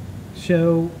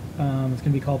show. It's going to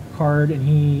be called Picard, and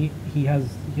he has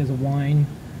a wine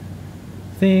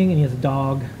thing, and he has a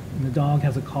dog, and the dog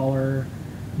has a collar,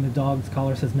 and the dog's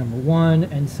collar says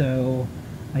 #1, and so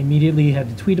I immediately had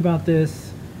to tweet about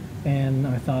this, and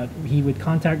I thought he would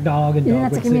contact dog, and You dog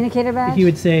think that's would a communicator badge? he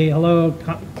would say, hello,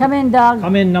 Come in, dog.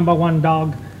 come in, #1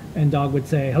 dog, and dog would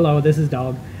say, hello, this is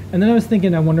dog. And then I was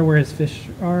thinking, I wonder where his fish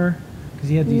are, because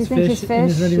he had Do you these think fish his in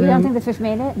his fish? ready You room. don't think the fish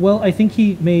made it? Well, I think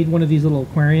he made one of these little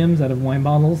aquariums out of wine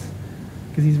bottles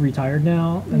because he's retired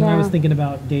now. And then I was Yeah. thinking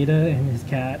about Data and his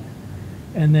cat.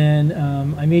 And then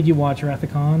I made you watch Wrath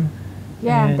of Khan.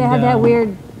 Yeah, and, they had that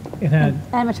weird It had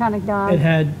animatronic dog.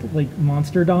 like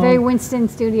monster dog. Very Winston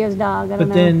Studios dog. I don't but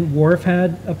know. then Worf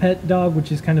had a pet dog,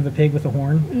 which is kind of a pig with a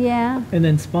horn. Yeah. And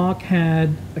then Spock had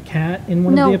a cat in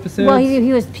one of No. the episodes. Well,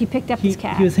 he picked up his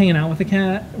cat. He was hanging out with a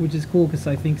cat, which is cool because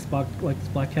I think Spock likes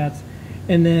black cats.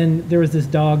 And then there was this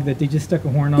dog that they just stuck a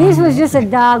horn on. This was just a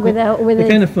dog with a They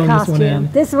kind of phoned this costume. one in.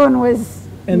 This one was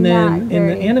And not then in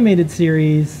very, the animated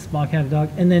series, Spock had a dog.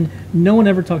 And then no one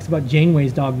ever talks about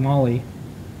Janeway's dog, Molly.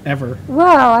 Ever. Whoa,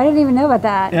 I didn't even know about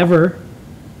that. Ever.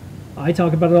 I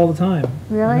talk about it all the time.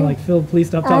 Really? And they're like, Phil, please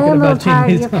stop I talking am a little about tired.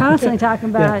 Janeway's You're dog. constantly talking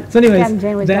about Yeah. So anyways, Captain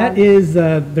Janeway's that dog. is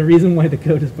the reason why the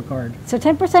code is Picard. So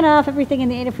 10% off everything in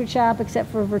the Adafruit shop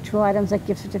except for virtual items like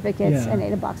gift certificates Yeah. and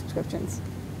Adabox subscriptions.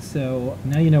 So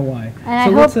now you know why.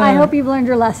 And So I let's, hope you've learned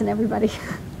your lesson, everybody.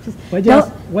 Just Why'd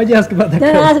you ask about that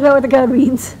don't code? ask about what the code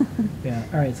means. Yeah.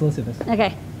 All right. So let's do this.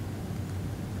 Okay.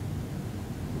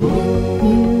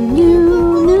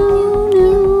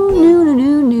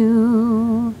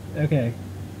 Okay.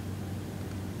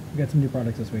 We got some new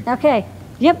products this week. Okay.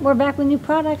 Yep, we're back with new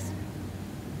products.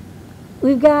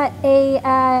 We've got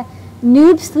a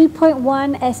Noobs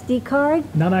 3.1 SD card.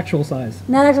 Not actual size.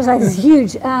 Not actual size, it's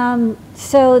huge.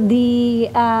 So the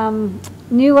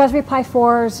new Raspberry Pi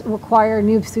 4s require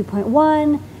Noobs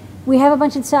 3.1. We have a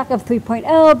bunch in stock of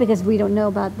 3.0 because we don't know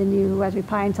about the new Raspberry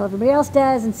Pi until everybody else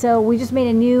does. And so we just made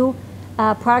a new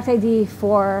product ID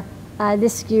for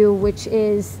this SKU, which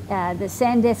is the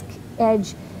SanDisk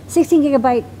Edge 16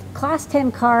 gigabyte class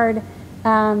 10 card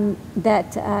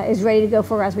that is ready to go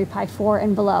for Raspberry Pi 4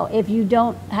 and below. If you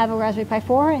don't have a Raspberry Pi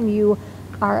 4 and you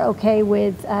are okay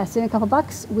with spending a couple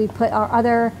bucks, we put our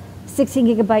other 16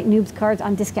 gigabyte Noobs cards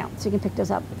on discount, so you can pick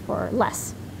those up for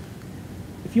less.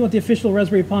 If you want the official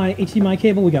Raspberry Pi HDMI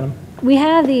cable, we got them. We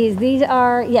have these. These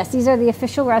are the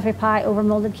official Raspberry Pi over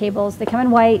molded cables. They come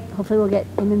in white. Hopefully we'll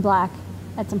get them in black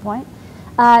at some point.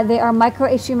 They are micro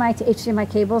HDMI to HDMI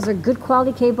cables. They're good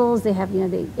quality cables. They have, the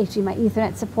HDMI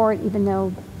Ethernet support, even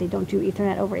though they don't do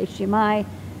Ethernet over HDMI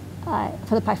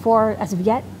for the Pi 4 as of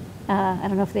yet. I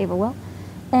don't know if they ever will.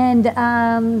 And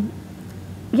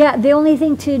yeah, the only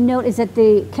thing to note is that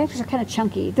the connectors are kind of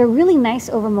chunky. They're really nice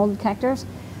over molded connectors,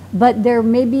 but there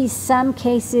may be some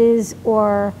cases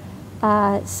or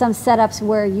some setups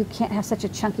where you can't have such a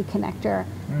chunky connector,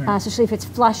 especially if it's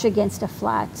flush against a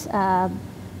flat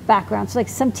background. So like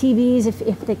some TVs,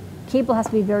 if the cable has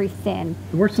to be very thin.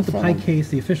 It works with the Pi case,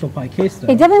 the official Pi case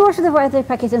though. It definitely works with the Raspberry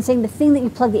Pi case. I'm saying the thing that you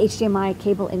plug the HDMI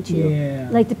cable into. Yeah.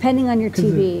 Like depending on your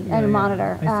TV and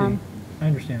monitor. I see. I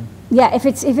understand. Yeah, if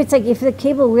the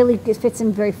cable really fits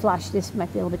in very flush, this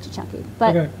might be a little bit too chunky.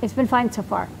 But it's been fine so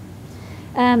far.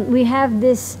 We have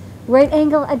this right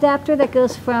angle adapter that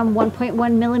goes from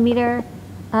 1.1 millimeter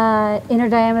inner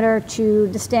diameter to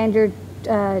the standard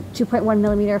 2.1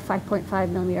 millimeter, 5.5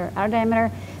 millimeter outer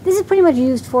diameter. This is pretty much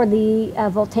used for the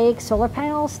voltaic solar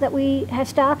panels that we have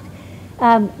stocked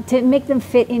to make them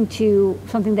fit into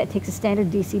something that takes a standard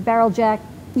DC barrel jack.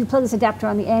 You plug this adapter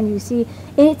on the end, you see,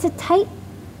 and it's a tight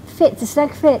fit, it's a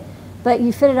snug fit, but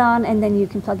you fit it on and then you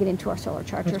can plug it into our solar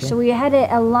charger. So we had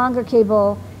a longer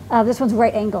cable. This one's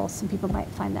right angle. Some people might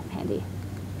find that handy.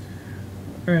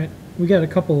 All right, we got a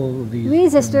couple of these.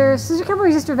 Resistors. There's a couple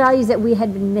of resistor values that we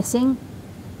had been missing.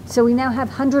 So we now have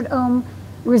 100 ohm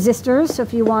resistors. So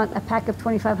if you want a pack of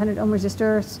 2,500 ohm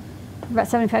resistors for about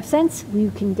 75 cents,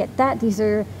 you can get that. These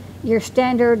are your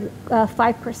standard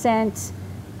 5%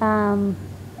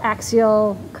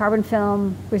 axial carbon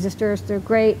film resistors. They're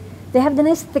great. They have the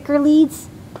nice thicker leads,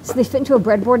 so they fit into a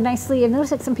breadboard nicely. I've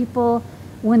noticed that some people,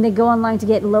 when they go online to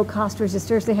get low-cost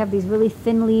resistors, they have these really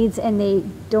thin leads, and they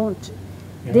don't.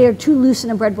 They are too loose in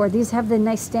a breadboard. These have the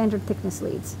nice standard thickness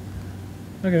leads.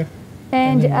 Okay.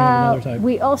 And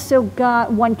we also got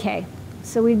 1K.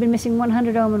 So we've been missing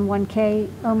 100 ohm and 1K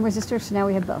ohm resistors, so now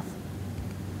we have both.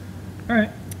 All right.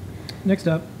 Next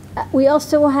up. We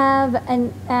also have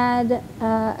an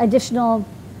additional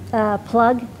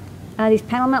plug, these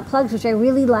panel mount plugs, which I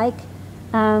really like.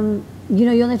 You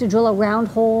only have to drill a round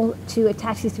hole to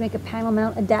attach these to make a panel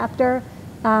mount adapter.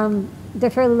 They're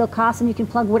fairly low cost, and you can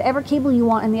plug whatever cable you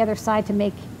want on the other side to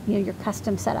make your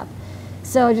custom setup.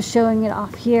 So just showing it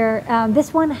off here.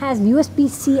 This one has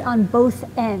USB-C on both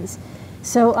ends.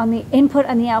 So on the input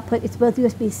and the output, it's both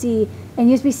USB-C, and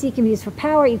USB-C can be used for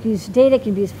power, you can use for data, it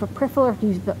can be used for peripheral, it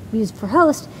can be used for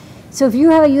host. So if you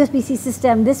have a USB-C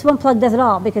system, this one plug does it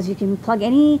all, because you can plug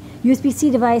any USB-C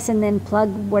device and then plug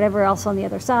whatever else on the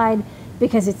other side,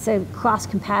 because it's a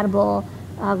cross-compatible,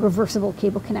 reversible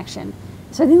cable connection.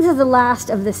 So I think this is the last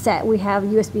of the set. We have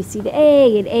USB-C to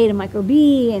A, and A to micro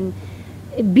B, and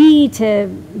B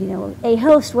to A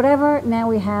host, whatever. Now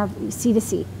we have C to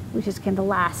C, which is kind of the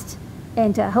last.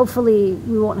 And hopefully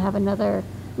we won't have another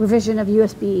revision of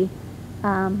USB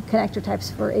connector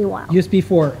types for a while. USB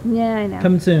 4. Yeah, I know.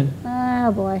 Coming soon. Oh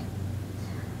boy.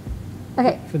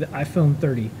 Okay. For the iPhone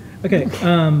 30.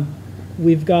 Okay.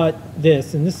 We've got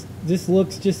this, and this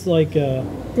looks just like a.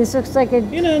 This looks like a.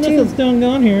 Nothing's done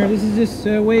on here. This is just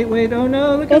wait. Oh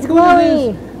no! Look how cool it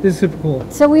is. This is super cool.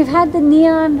 So we've had the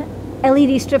neon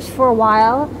LED strips for a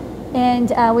while.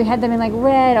 And we had them in like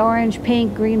red, orange,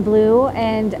 pink, green, blue,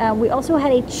 and we also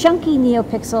had a chunky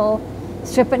NeoPixel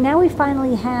strip. But now we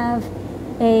finally have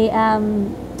a.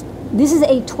 This is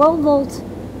a 12-volt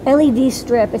LED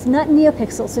strip. It's not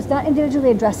NeoPixel, so it's not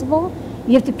individually addressable.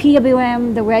 You have to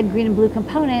PWM the red, green, and blue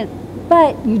component,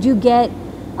 but you do get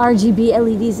RGB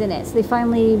LEDs in it. So they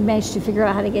finally managed to figure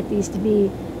out how to get these to be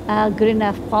good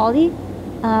enough quality.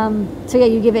 So yeah,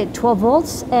 you give it 12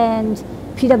 volts and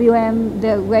PWM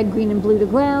the red, green, and blue to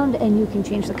ground, and you can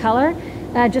change the color,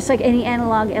 just like any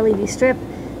analog LED strip.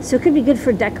 So it could be good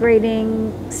for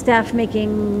decorating, staff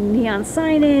making neon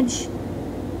signage.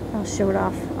 I'll show it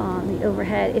off on the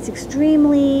overhead. It's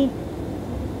extremely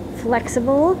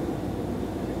flexible.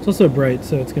 It's also bright,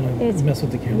 so it's going to mess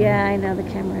with the camera. Yeah, I know. The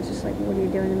camera is just like, what are you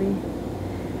doing to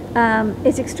me?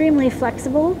 It's extremely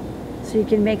flexible, so you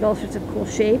can make all sorts of cool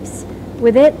shapes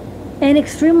with it, and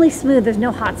extremely smooth. There's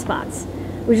no hot spots,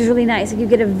 which is really nice. You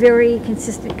get a very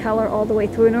consistent color all the way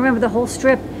through. And remember, the whole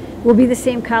strip will be the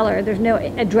same color. There's no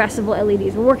addressable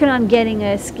LEDs. We're working on getting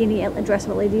a skinny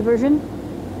addressable LED version.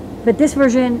 But this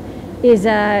version is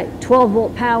 12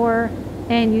 volt power,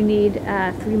 and you need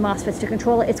 3 MOSFETs to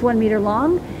control it. It's 1 meter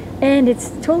long, and it's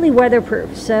totally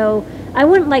weatherproof. So I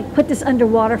wouldn't like put this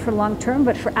underwater for long term,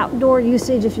 but for outdoor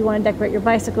usage, if you want to decorate your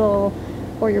bicycle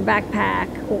or your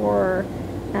backpack or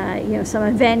some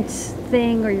event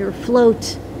thing or your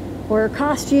float or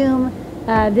costume,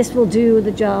 this will do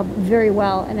the job very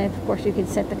well. And of course you can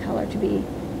set the color to be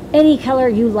any color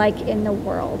you like in the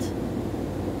world.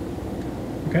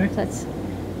 Okay. So that's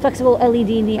flexible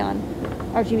LED neon,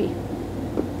 RGB.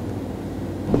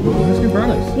 Those new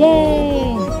products.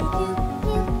 Yay!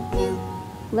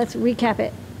 Let's recap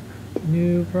it.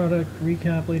 New product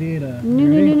recap, Lady Ada.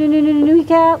 New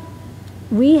recap.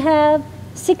 We have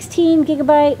 16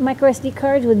 gigabyte micro SD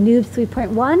cards with Noob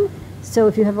 3.1. So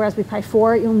if you have a Raspberry Pi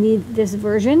 4, you'll need this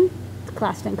version, the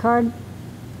Class 10 card.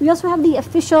 We also have the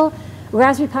official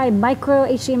Raspberry Pi micro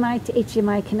HDMI to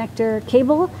HDMI connector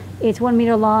cable. It's 1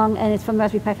 meter long and it's from the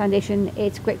Raspberry Pi Foundation.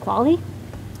 It's great quality.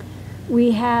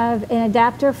 We have an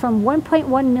adapter from 1.1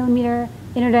 millimeter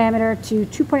inner diameter to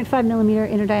 2.5 millimeter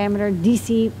inner diameter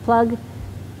DC plug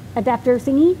adapter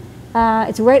thingy.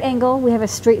 It's a right angle. We have a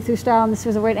straight through style, and this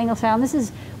is a right angle style. And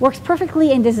this works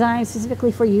perfectly and designed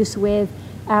specifically for use with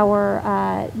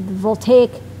our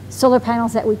voltaic solar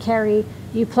panels that we carry.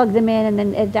 You plug them in and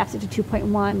then it adapts it to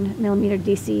 2.1 millimeter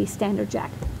DC standard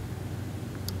jack.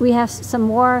 We have some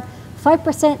more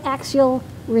 5% axial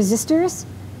resistors.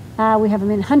 We have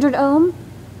them in 100 ohm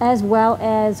as well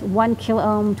as 1 kilo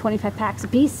ohm, 25 packs a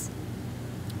piece.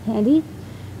 Handy.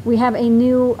 We have a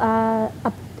new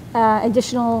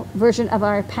additional version of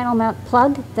our panel mount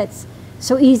plug that's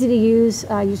so easy to use.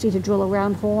 You just need to drill a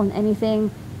round hole in anything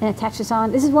and attach this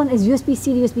on. This one is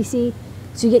USB-C to USB-C,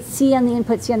 so you get C on the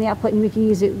input, C on the output, and you can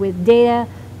use it with data,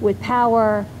 with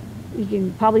power. You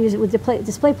can probably use it with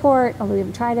DisplayPort, although we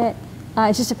haven't tried it.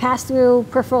 It's just a pass-through,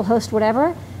 peripheral host,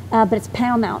 whatever, but it's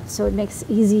panel mount, so it makes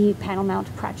easy panel mount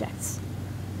projects.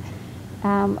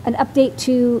 An update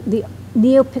to the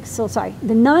the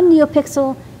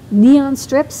non-NeoPixel neon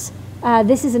strips.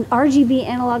 This is an RGB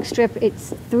analog strip.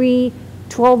 It's 3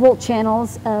 12-volt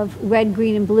channels of red,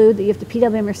 green, and blue that you have to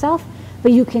PWM yourself,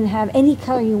 but you can have any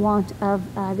color you want of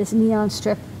this neon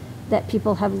strip that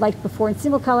people have liked before in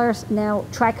single colors, now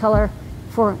tricolor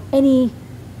for any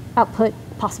output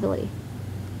possibility.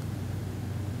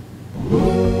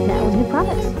 That was new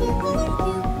products.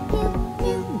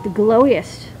 The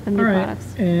glowiest of new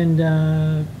products. And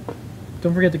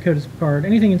don't forget the code card.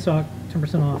 Anything in stock,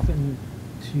 10% off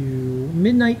into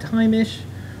midnight time-ish,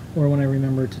 or when I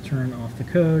remember to turn off the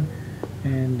code.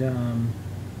 And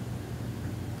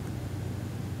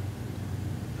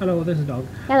hello, this is Dog.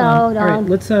 Hello, Dog. All right,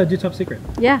 let's do top secret.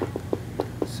 Yeah.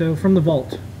 So from the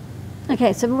vault.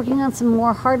 Okay, so I'm working on some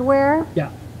more hardware. Yeah.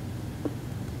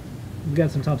 We've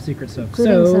got some top secret stuff.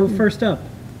 Including So some first up.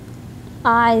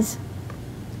 Eyes.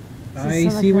 I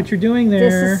see what you're doing there.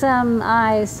 This is some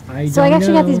eyes. I so I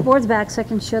actually got these boards back so I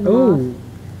can show them off. Cool.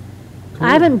 I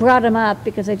haven't brought them up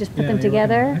because I just put them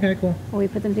together. Okay, cool. Or we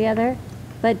put them together.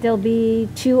 But there'll be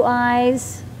 2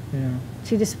 eyes,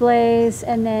 2 displays,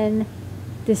 and then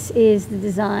this is the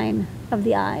design of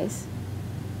the eyes.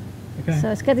 Okay. So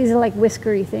it's got these like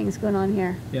whiskery things going on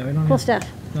here. Yeah, we don't cool stuff.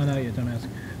 It's not out yet, don't ask.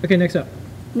 Okay, next up.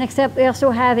 Next up, we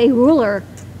also have a ruler.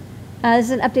 This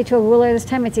is an update to a ruler. This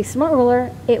time it's a smart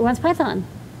ruler. It runs Python.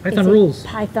 Python rules.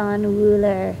 Python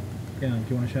ruler. Yeah, do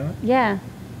you want to show it? Yeah.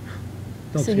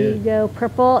 That's so good. here you go,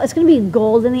 purple. It's going to be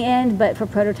gold in the end, but for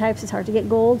prototypes it's hard to get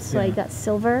gold, so Yeah. I got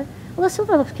silver. Well, the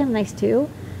silver looks kind of nice too.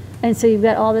 And so you've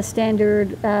got all the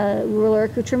standard ruler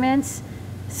accoutrements,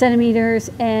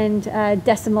 centimeters and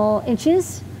decimal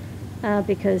inches,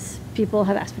 because people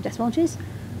have asked for decimal inches.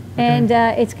 Okay. And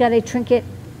it's got a trinket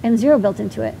and 0 built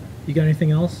into it. You got anything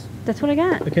else? That's what I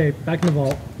got. Okay, back in the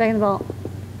vault. Back in the vault.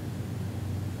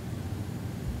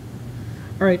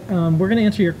 All right, we're going to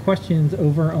answer your questions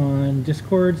over on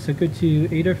Discord. So go to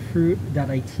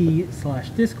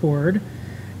adafruit.it/Discord,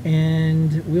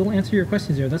 and we'll answer your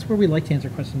questions there. That's where we like to answer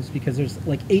questions because there's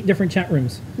like 8 different chat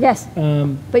rooms. Yes,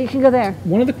 but you can go there.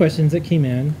 One of the questions that came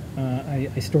in, I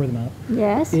store them up,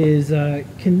 Yes. is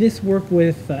can this work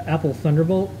with Apple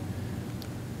Thunderbolt?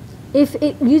 If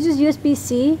it uses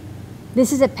USB-C,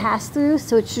 this is a pass-through,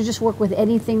 so it should just work with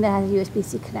anything that has a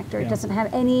USB-C connector. It Yeah. doesn't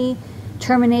have any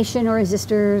termination or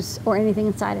resistors or anything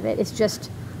inside of it. It's just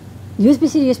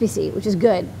USB-C to USB-C, which is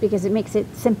good because it makes it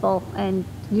simple and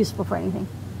useful for anything.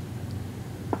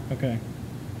 Okay.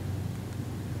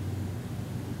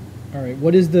 All right,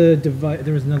 what is the device?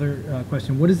 There was another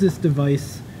question. What is this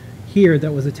device here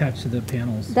that was attached to the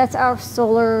panels? That's our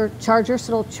solar charger,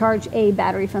 so it'll charge a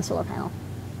battery from a solar panel.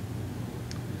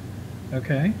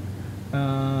 Okay.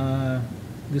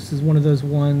 This is one of those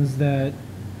ones that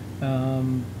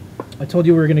I told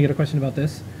you we were going to get a question about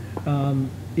this.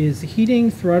 Is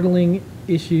heating, throttling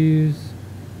issues,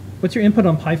 what's your input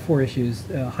on Pi 4 issues,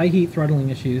 high heat throttling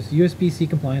issues, USB-C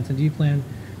compliance, and do you plan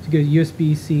to go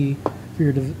USB-C for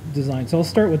your design? So I'll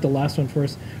start with the last one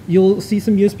first. You'll see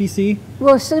some USB-C.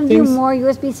 We're still do more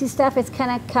USB-C stuff. It's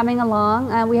kind of coming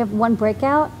along. We have one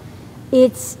breakout.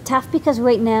 It's tough because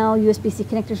right now USB-C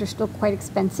connectors are still quite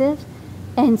expensive.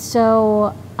 And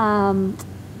so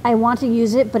I want to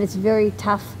use it, but it's very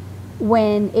tough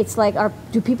when it's like,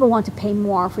 do people want to pay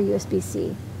more for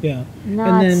USB-C? Yeah. No,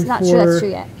 and it's then not for sure that's true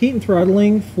yet. Heat and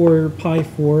throttling for Pi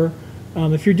 4,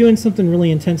 if you're doing something really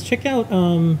intense, check out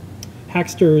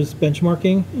Hackster's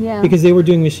benchmarking. Yeah. Because they were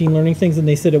doing machine learning things and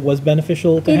they said it was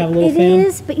beneficial to have a little fan. It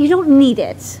is, but you don't need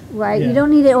it, right? Yeah. You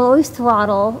don't need it. It'll always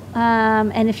throttle.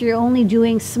 And if you're only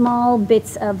doing small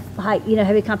bits of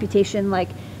heavy computation, like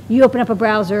you open up a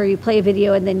browser, you play a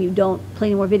video, and then you don't play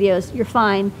any more videos, you're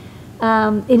fine.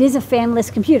 It is a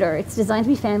fanless computer. It's designed to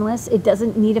be fanless. It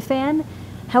doesn't need a fan.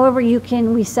 However,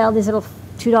 we sell these little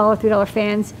 $2, $3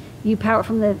 fans. You power it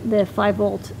from the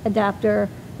 5-volt adapter,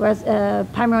 whereas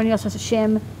Pimeroni also has a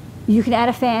shim. You can add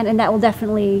a fan, and that will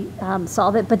definitely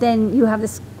solve it. But then you have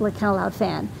this like kind of loud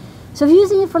fan. So if you're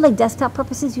using it for like desktop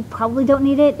purposes, you probably don't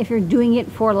need it. If you're doing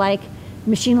it for like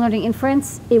machine learning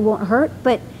inference, it won't hurt.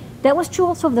 But that was true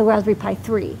also of the Raspberry Pi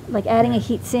 3. Like adding a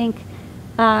heat sink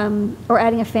or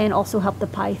adding a fan also helped the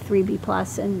Pi 3B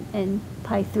Plus and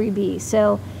Pi 3B.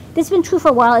 So this has been true for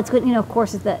a while. It's good, of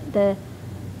course, is that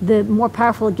the more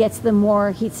powerful it gets, the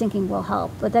more heat sinking will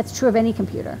help. But that's true of any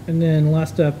computer. And then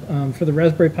last up, for the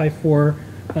Raspberry Pi 4,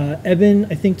 Eben,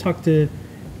 I think, talked to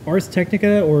Ars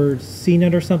Technica or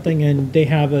CNET or something, and they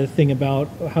have a thing about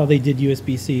how they did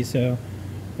USB-C. So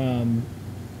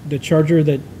the charger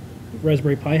that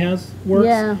Raspberry Pi has works.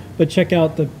 Yeah. But check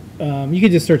out you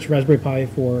could just search Raspberry Pi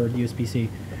for USB-C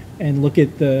and look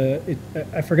at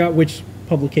I forgot which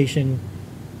publication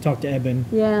talked to Eben.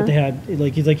 Yeah. But they had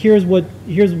he's like, here's what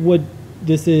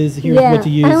this is, here's what to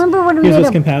use. I remember when here's what's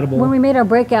compatible. When we made our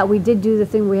breakout, we did do the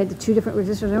thing where we had the 2 different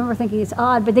resistors. I remember thinking it's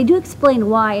odd, but they do explain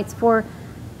why. It's for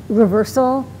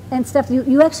reversal and stuff.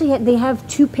 You actually they have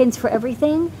 2 pins for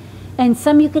everything, and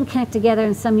some you can connect together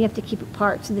and some you have to keep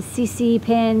apart. So the CC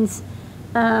pins,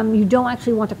 you don't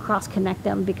actually want to cross connect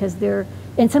them because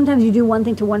and sometimes you do one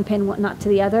thing to one pin, not to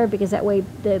the other, because that way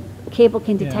the cable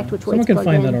can detect which way it's plugged in. Someone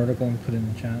can find that article and put it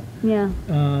in the chat. Yeah.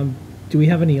 Do we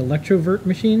have any electrovert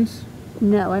machines?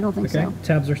 No, I don't think so.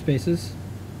 Tabs or spaces?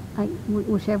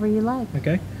 Whichever you like.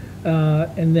 Okay.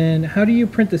 And then how do you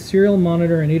print the serial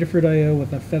monitor and Adafruit I/O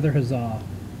with a Feather Huzzah?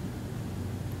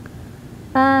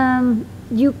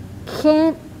 You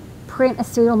can't print a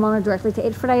serial monitor directly to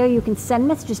Adafruit I/O. You can send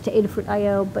messages to Adafruit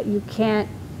I/O, but you can't.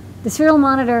 The serial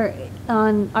monitor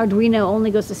on Arduino only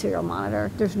goes to serial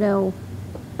monitor. There's no,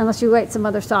 unless you write some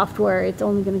other software, it's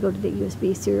only going to go to the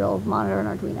USB serial monitor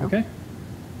on Arduino. Okay.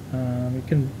 We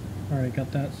can already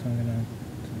got that, so I'm going to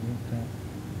delete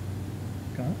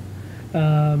that.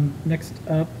 Got it. Next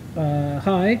up,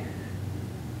 hi.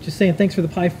 Just saying thanks for the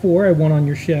Pi 4 I won on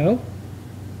your show.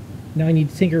 Now I need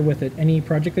to tinker with it. Any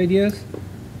project ideas?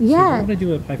 Yeah. So what would I do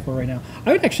with Pi 4 right now?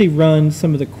 I would actually run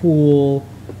some of the cool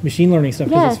machine learning stuff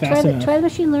because it's fast enough. Try the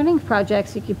machine learning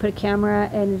projects. You can put a camera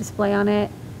and a display on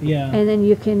it. Yeah. And then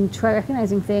you can try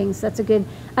recognizing things. That's a good.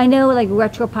 I know like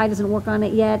RetroPie doesn't work on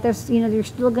it yet. There's you're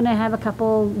still going to have a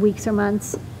couple weeks or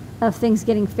months of things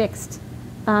getting fixed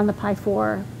on the Pi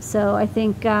 4. So I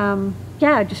think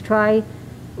just try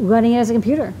running it as a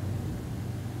computer.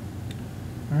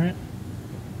 All right.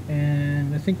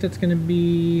 And I think that's going to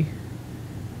be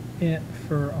it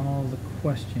for all the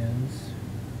questions.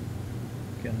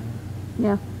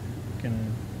 Gonna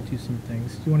do some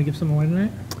things. Do you want to give some away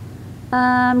tonight?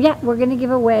 Yeah, we're gonna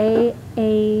give away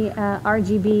a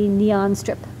RGB neon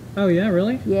strip. Oh yeah,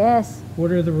 really? Yes.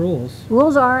 What are the rules?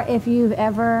 Rules are if you've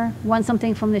ever won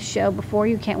something from this show before,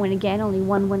 you can't win again. Only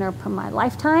one winner per my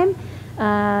lifetime.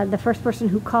 The first person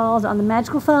who calls on the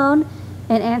magical phone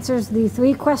and answers the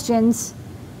 3 questions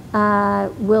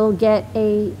will get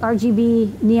a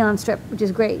RGB neon strip, which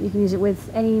is great. You can use it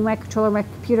with any microcontroller,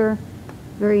 microcomputer.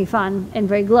 Very fun and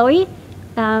very glowy.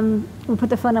 We'll put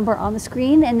the phone number on the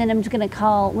screen, and then I'm just going to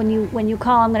call. When you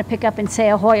call, I'm going to pick up and say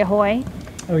ahoy, ahoy.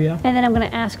 Oh yeah. And then I'm going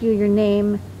to ask you your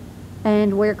name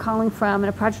and where you're calling from and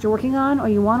a project you're working on or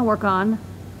you want to work on.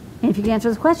 And if you can answer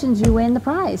those questions, you win the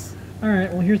prize. All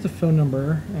right. Well, here's the phone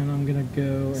number, and I'm going to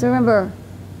go. So remember,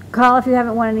 call if you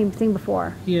haven't won anything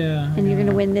before. Yeah. And you're going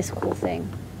to win this cool thing.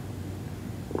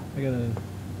 I got to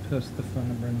post the phone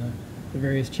number in the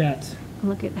various chats.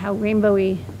 Look at how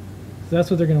rainbowy So that's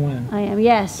what they're going to win. I am,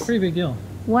 yes. Pretty big deal.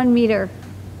 1 meter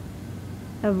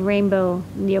of rainbow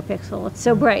NeoPixel. It's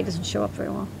so bright, it doesn't show up very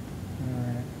well.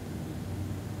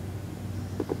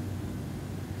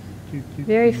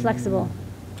 Very flexible.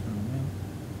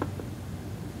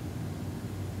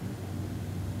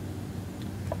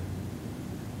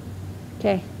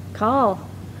 Okay, call.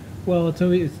 Well, it's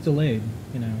delayed,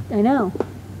 you know. I know.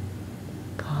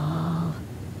 Call.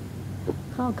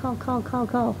 Call, call, call, call,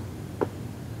 call.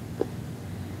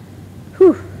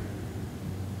 Whew. I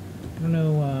don't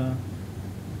know,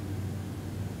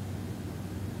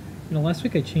 you know, last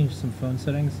week I changed some phone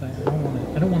settings. I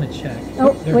don't want to check.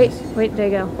 Oh, there wait, it is. wait, there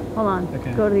you go. Hold on.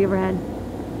 Okay. Go to the overhead.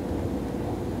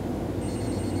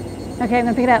 Okay, I'm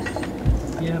gonna pick it up.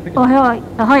 Yeah, pick it Oh, up. ahoy,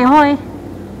 ahoy, ahoy.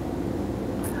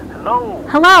 Hello.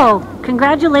 Hello.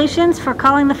 Congratulations for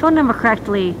calling the phone number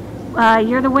correctly.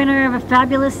 You're the winner of a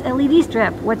fabulous LED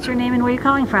strip. What's your name and where are you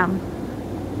calling from?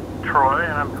 Troy,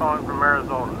 and I'm calling from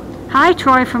Arizona. Hi,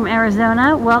 Troy from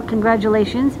Arizona. Well,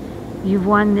 congratulations. You've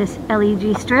won this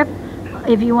LED strip.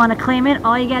 If you want to claim it,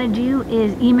 all you got to do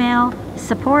is email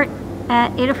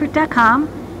support@adafruit.com.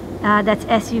 That's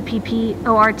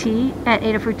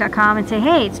SUPPORT@adafruit.com and say,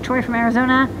 hey, it's Troy from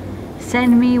Arizona.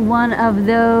 Send me one of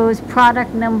those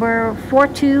product number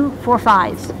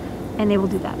 4245s, and they will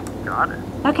do that. Got it.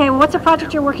 Okay, well, what's a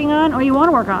project you're working on or you want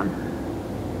to work on?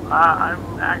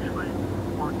 I'm actually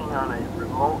working on a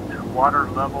remote water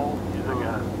level using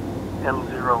a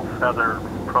M0 Feather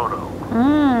Proto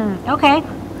Okay.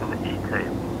 and the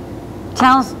E-tape.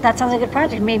 That sounds like a good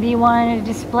project. Maybe you want to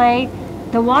display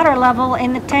the water level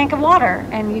in the tank of water,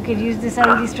 and you could use this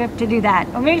LED strip to do that.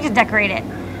 Or maybe just decorate it,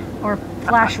 or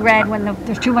flash red when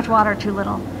there's too much water or too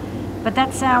little. But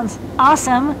that sounds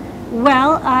awesome.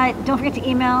 Well, don't forget to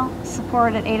email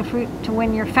support@Adafruit to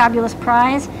win your fabulous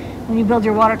prize. When you build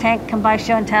your water tank, come by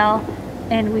Show and Tell,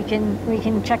 and we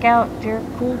can check out your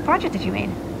cool project that you made.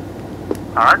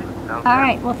 All right. Sounds All good.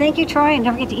 right. Well, thank you, Troy, and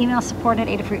don't forget to email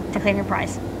support@Adafruit to claim your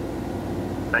prize.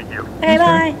 Thank you. Okay, Thanks,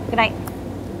 bye. Good night.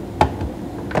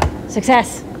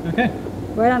 Success. Okay.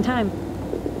 Right on time.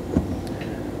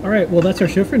 All right. Well, that's our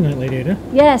show for tonight, Lady Ada.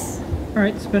 Yes. All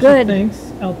right. Special Good.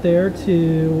 thanks out there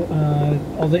to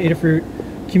all the Adafruit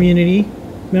community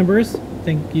members.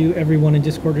 Thank you, everyone in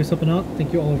Discord who's helping out.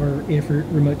 Thank you, all of our Adafruit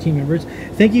remote team members.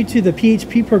 Thank you to the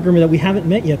PHP programmer that we haven't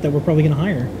met yet that we're probably going to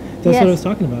hire. That's Yes. what I was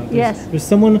talking about. Yes. There's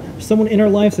someone in our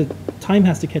lives that time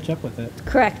has to catch up with it.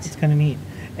 Correct. It's kind of neat.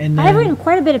 And I've then- written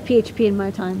quite a bit of PHP in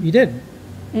my time. You did.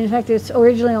 And in fact, it's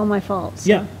originally all my fault. So.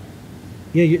 Yeah.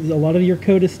 Yeah, a lot of your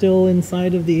code is still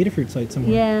inside of the Adafruit site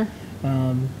somewhere. Yeah.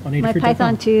 On My Adafruit.com.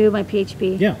 Python 2, my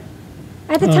PHP. Yeah.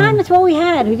 At the time, that's what we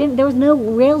had. There was no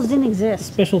Rails didn't exist.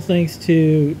 Special thanks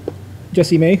to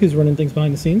Jesse May, who's running things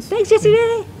behind the scenes. Thanks, Jesse.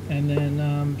 And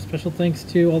then special thanks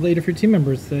to all the Adafruit team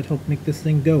members that helped make this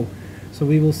thing go. So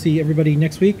we will see everybody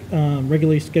next week.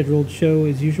 Regularly scheduled show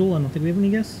as usual. I don't think we have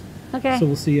any guests. Okay. So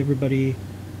we'll see everybody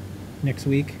next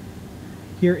week.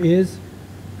 Here is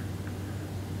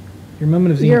your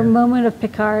moment of Xena. Your moment of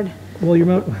Picard. Well, your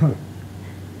moment.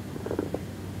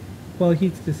 Well,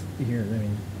 he's just here. I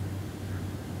mean,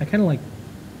 I kind of like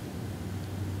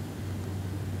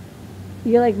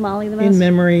You like Molly the most? in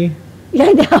memory. Yeah,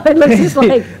 I know. It looks just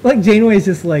like. Janeway's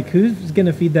just like, who's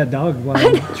gonna feed that dog while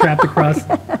I'm trapped across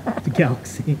the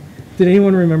galaxy? Did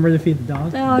anyone remember to feed the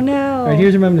dog? Oh no. All right,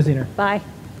 here's your moment of Xena. Bye.